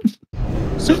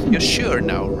 So you're sure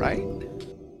now, right?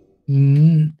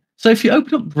 So if you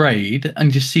open up raid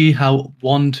and you see how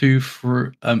 1, 2,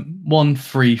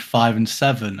 3, 5, and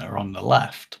 7 are on the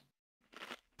left,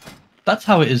 that's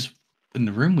how it is in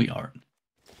the room we are in.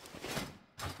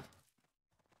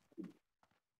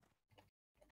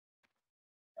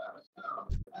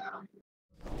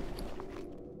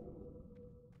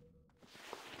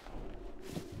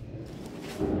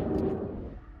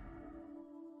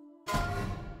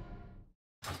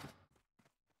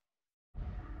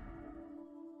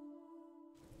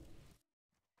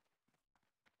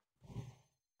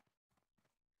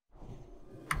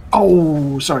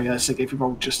 Oh, sorry, Sig, if you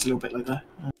rolled just a little bit later.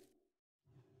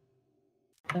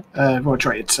 Roll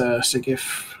traded to Sig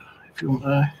if you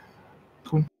want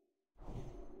coin.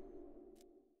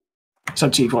 It's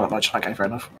up to you if you want that much. Okay, fair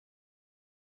enough.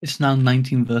 It's now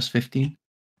 19 verse 15.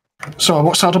 So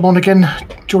what side I'm on again,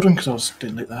 Jordan? Because I was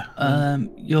doing loot there.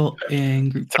 You're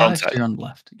in group 5, so you're on the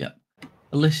left. Yeah.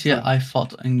 Alicia, I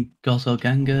fought and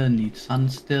Gozoganga need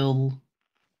sand still.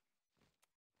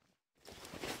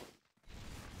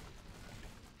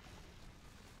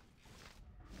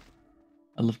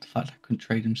 I love the fact I couldn't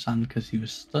trade him sand because he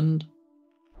was stunned.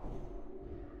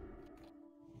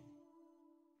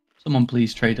 Someone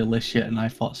please trade Alicia and I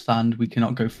fought sand. We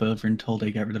cannot go further until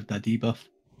they get rid of their debuff.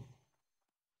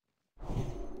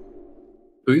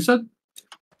 Who you said?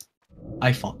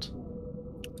 I fought.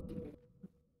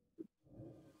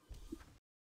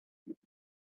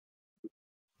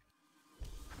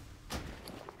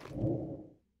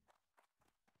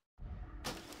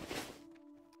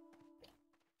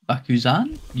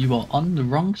 Bakuzan, you are on the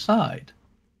wrong side.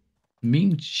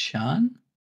 Min-chan?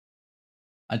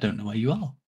 I don't know where you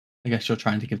are. I guess you're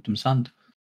trying to give them sand.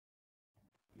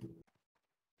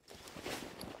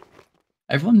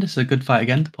 Everyone, this is a good fight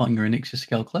again to put on your Onyxia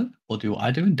scale cloak, or do what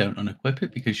I do and don't unequip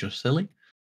it because you're silly.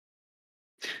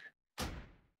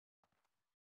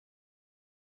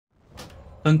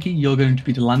 Funky, you're going to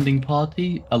be the landing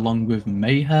party along with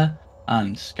Mayhair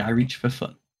and Skyreach for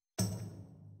fun.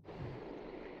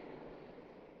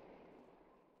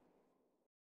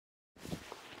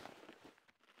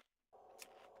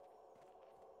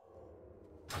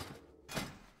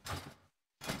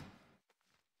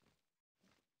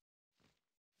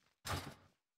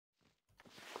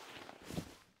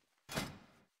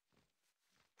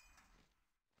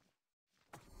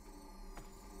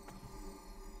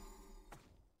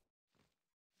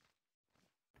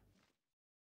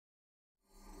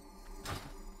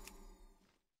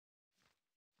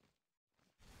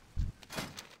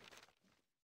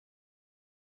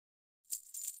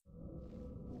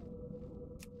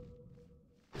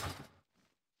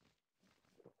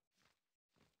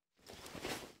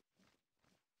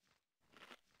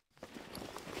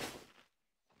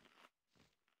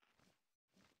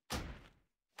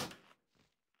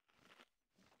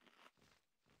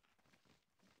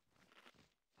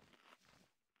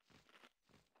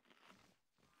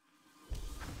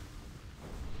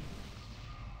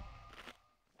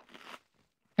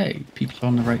 People are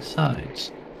on the right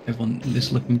sides. Everyone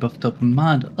is looking buffed up and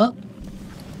mad up.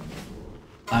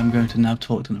 I'm going to now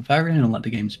talk to Nefarian and let the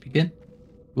games begin.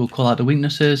 We'll call out the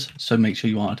weaknesses, so make sure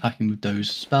you aren't attacking with those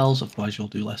spells, otherwise you'll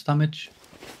do less damage.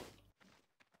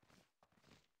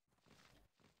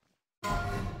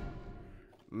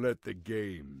 Let the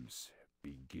games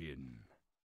begin.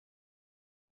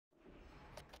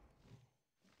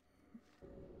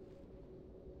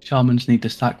 Shamans need to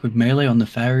stack with melee on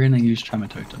Nefarian and use Tremor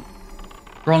Totem.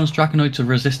 Bronze Draconoids are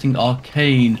resisting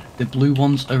Arcane. The blue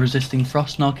ones are resisting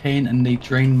Frost and Arcane, and they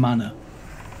drain mana.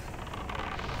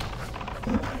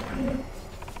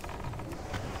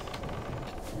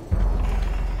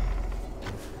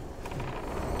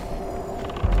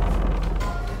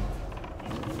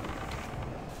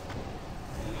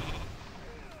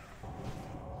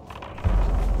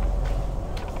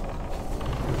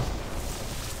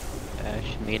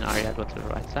 Should me and Arya go to the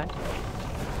right side?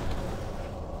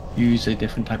 Use a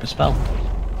different type of spell.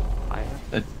 Fire?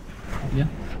 Yeah,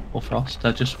 or Frost.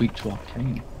 They're just weak to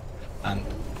Arcane and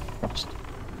Frost.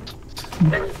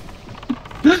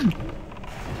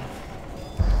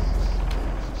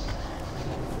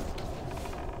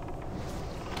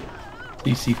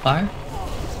 DC Fire.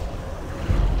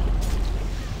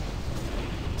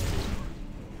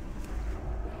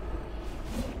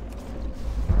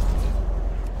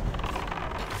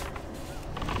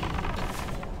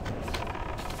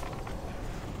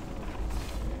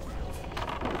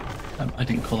 I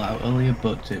didn't call it out earlier,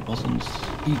 but it wasn't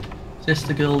Heat.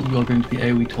 Sister Girl, you're going to be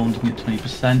AoE taunting at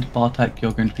 20%. Bartek,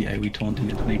 you're going to be AoE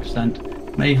taunting at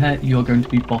 20%. Mayhet, you're going to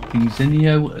be bopping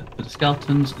Zinio for the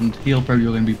skeletons, and Healbro,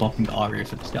 you're going to be bopping Arya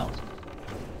for the skeletons.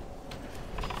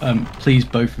 Please,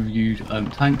 both of you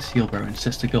tanks, Healbro and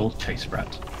Sister Girl, chase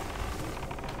Brett.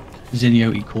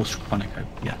 Zinio equals Chronico,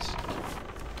 yes.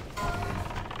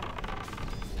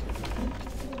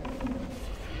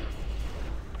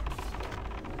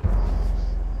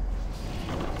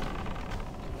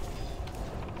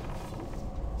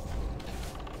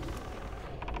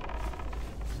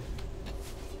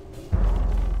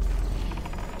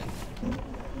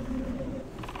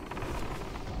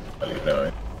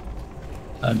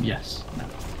 Yes. No.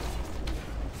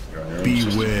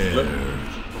 Beware. The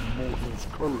mortal's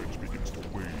courage begins to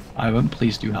wane. I won't.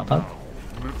 Please do help out.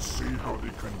 Let's see how they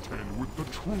contend with the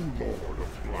true lord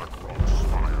of Blackrock's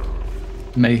fire.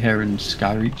 Mayhair and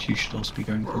Skyreach, you should also be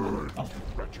going for them. Oh.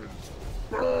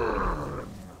 Burn.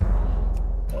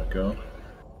 Oh my god.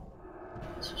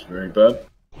 This is very bad.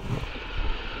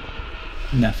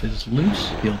 Neff is loose.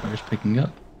 Healbro is picking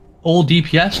up. All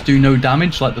DPS do no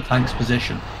damage like the tank's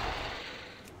position.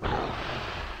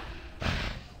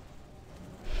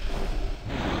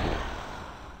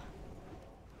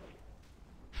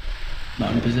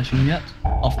 Not in position yet.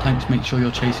 Off tanks, make sure you're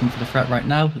chasing for the threat right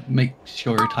now. Make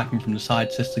sure you're attacking from the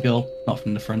side, Sister Girl, not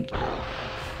from the front.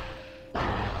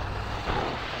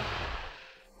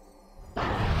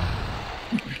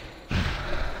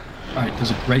 Alright, there's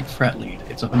a great threat lead.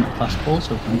 It's a 100 class call,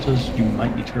 so hunters, you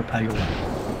might need to repair your weapon.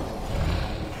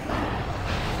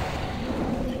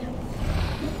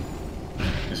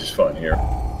 This is fine here.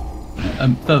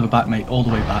 Further back, mate, all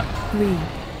the way back. 3,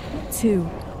 2,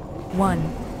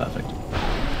 1. Perfect.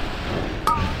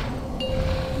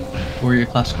 Warrior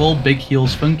class call, big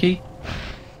heals Funky.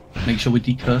 Make sure we're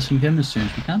decursing him as soon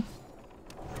as we can.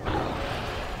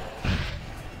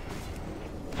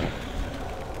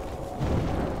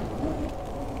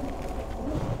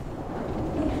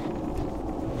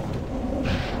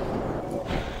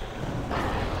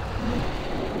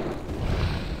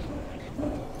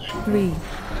 Three,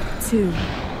 2,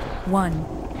 1.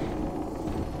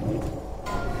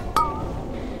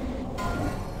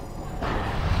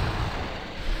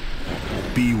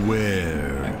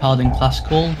 Beware. Right, Paladin class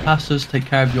call. Casters, take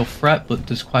care of your threat, but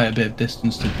there's quite a bit of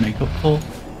distance to make up for.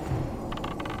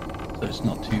 So it's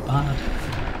not too bad.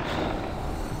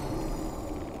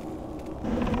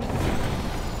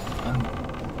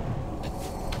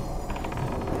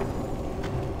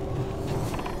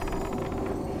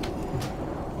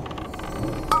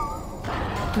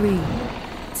 Three,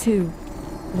 2,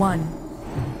 1.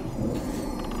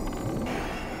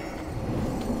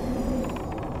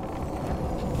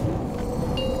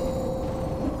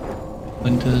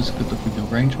 Winters, good luck with your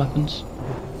ranged weapons.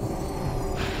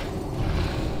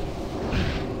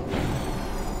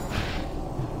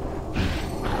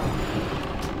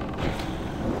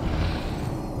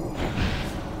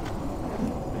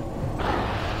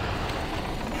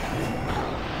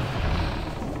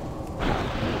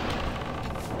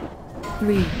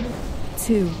 Three,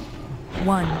 2,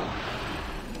 1.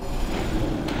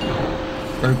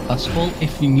 Rogue class call,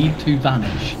 if you need to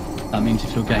vanish, That means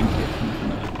if you're getting hit from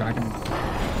a dragon.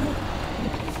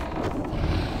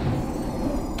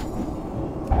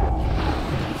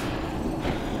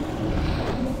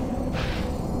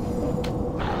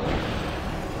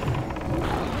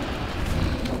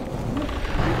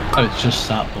 Oh, it's just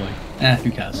that boy.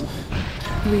 Who cares?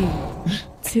 3,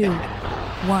 2,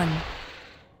 1.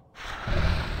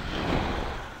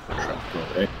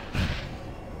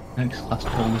 Next class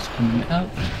ball is coming out.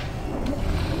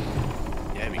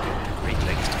 Yeah, we go to great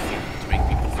lengths to make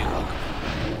people feel welcome.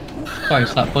 Sorry,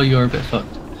 Slap Boy, you're a bit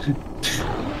fucked. Do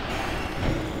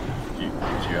you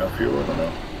have fuel or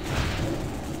no?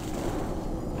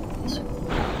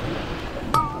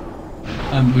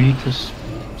 We need to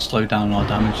slow down our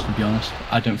damage, to be honest.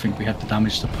 I don't think we have the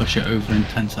damage to push it over in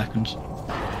 10 seconds.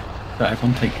 So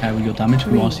everyone take care of your damage.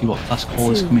 We want to see what class call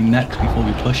is coming next before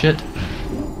we push it.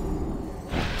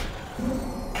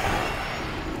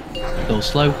 Still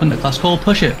slow. When the class call,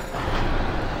 push it.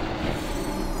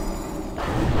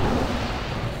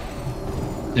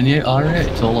 Linear Aria,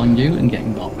 it's all on you and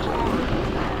getting bopped.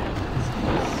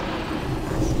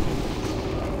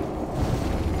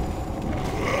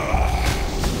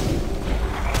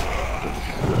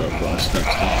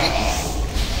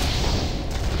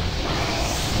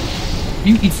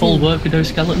 Beautiful work with those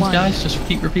skeletons, guys. Just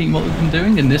keep repeating what we've been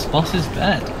doing, and this boss is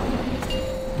dead.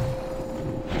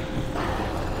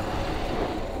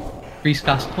 Priest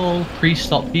cast call, priest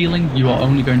stop healing. You are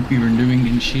only going to be renewing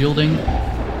and shielding.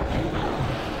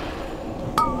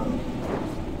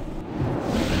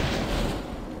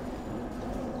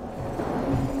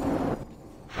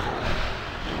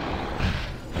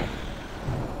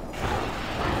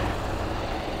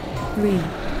 Three,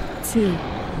 2.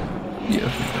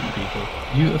 Beautifully done, people.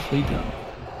 Beautifully done.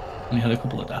 Only had a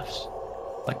couple of deaths.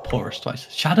 Like Porus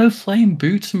twice. Shadow Flame,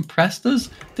 Boots, and Prestas?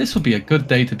 This would be a good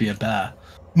day to be a bear.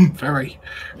 Very.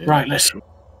 Yeah. Right, let's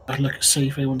look see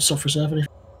if anyone self-reserve anything.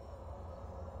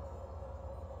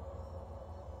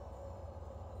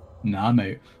 Nah,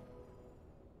 mate.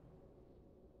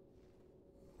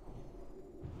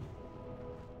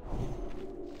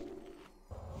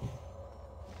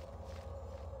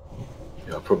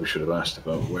 Yeah, I probably should have asked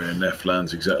about where Neff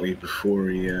lands exactly before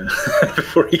he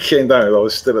before he came down. I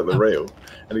was still at the rail,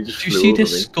 and he just Do you flew see over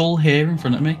this me. skull here in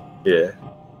front of me? Yeah.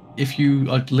 If you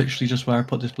are literally just where I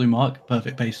put this blue mark,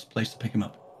 perfect place to pick him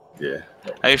up. Yeah.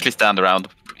 I usually stand around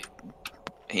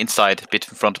inside, a bit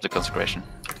in front of the consecration.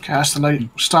 Cast the loot.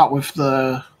 Start with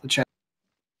the check.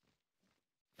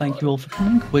 Thank you all for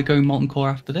coming. We're going Molten Core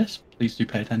after this. Please do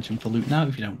pay attention for loot now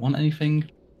if you don't want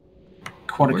anything.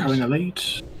 Quadico in the lead.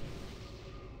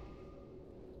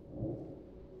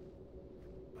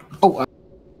 Oh,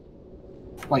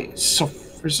 wait, it's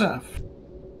soft reserve.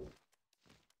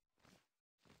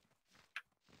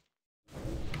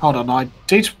 Hold on, I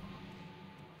did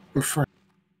refresh.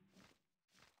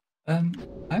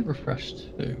 I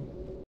refreshed too.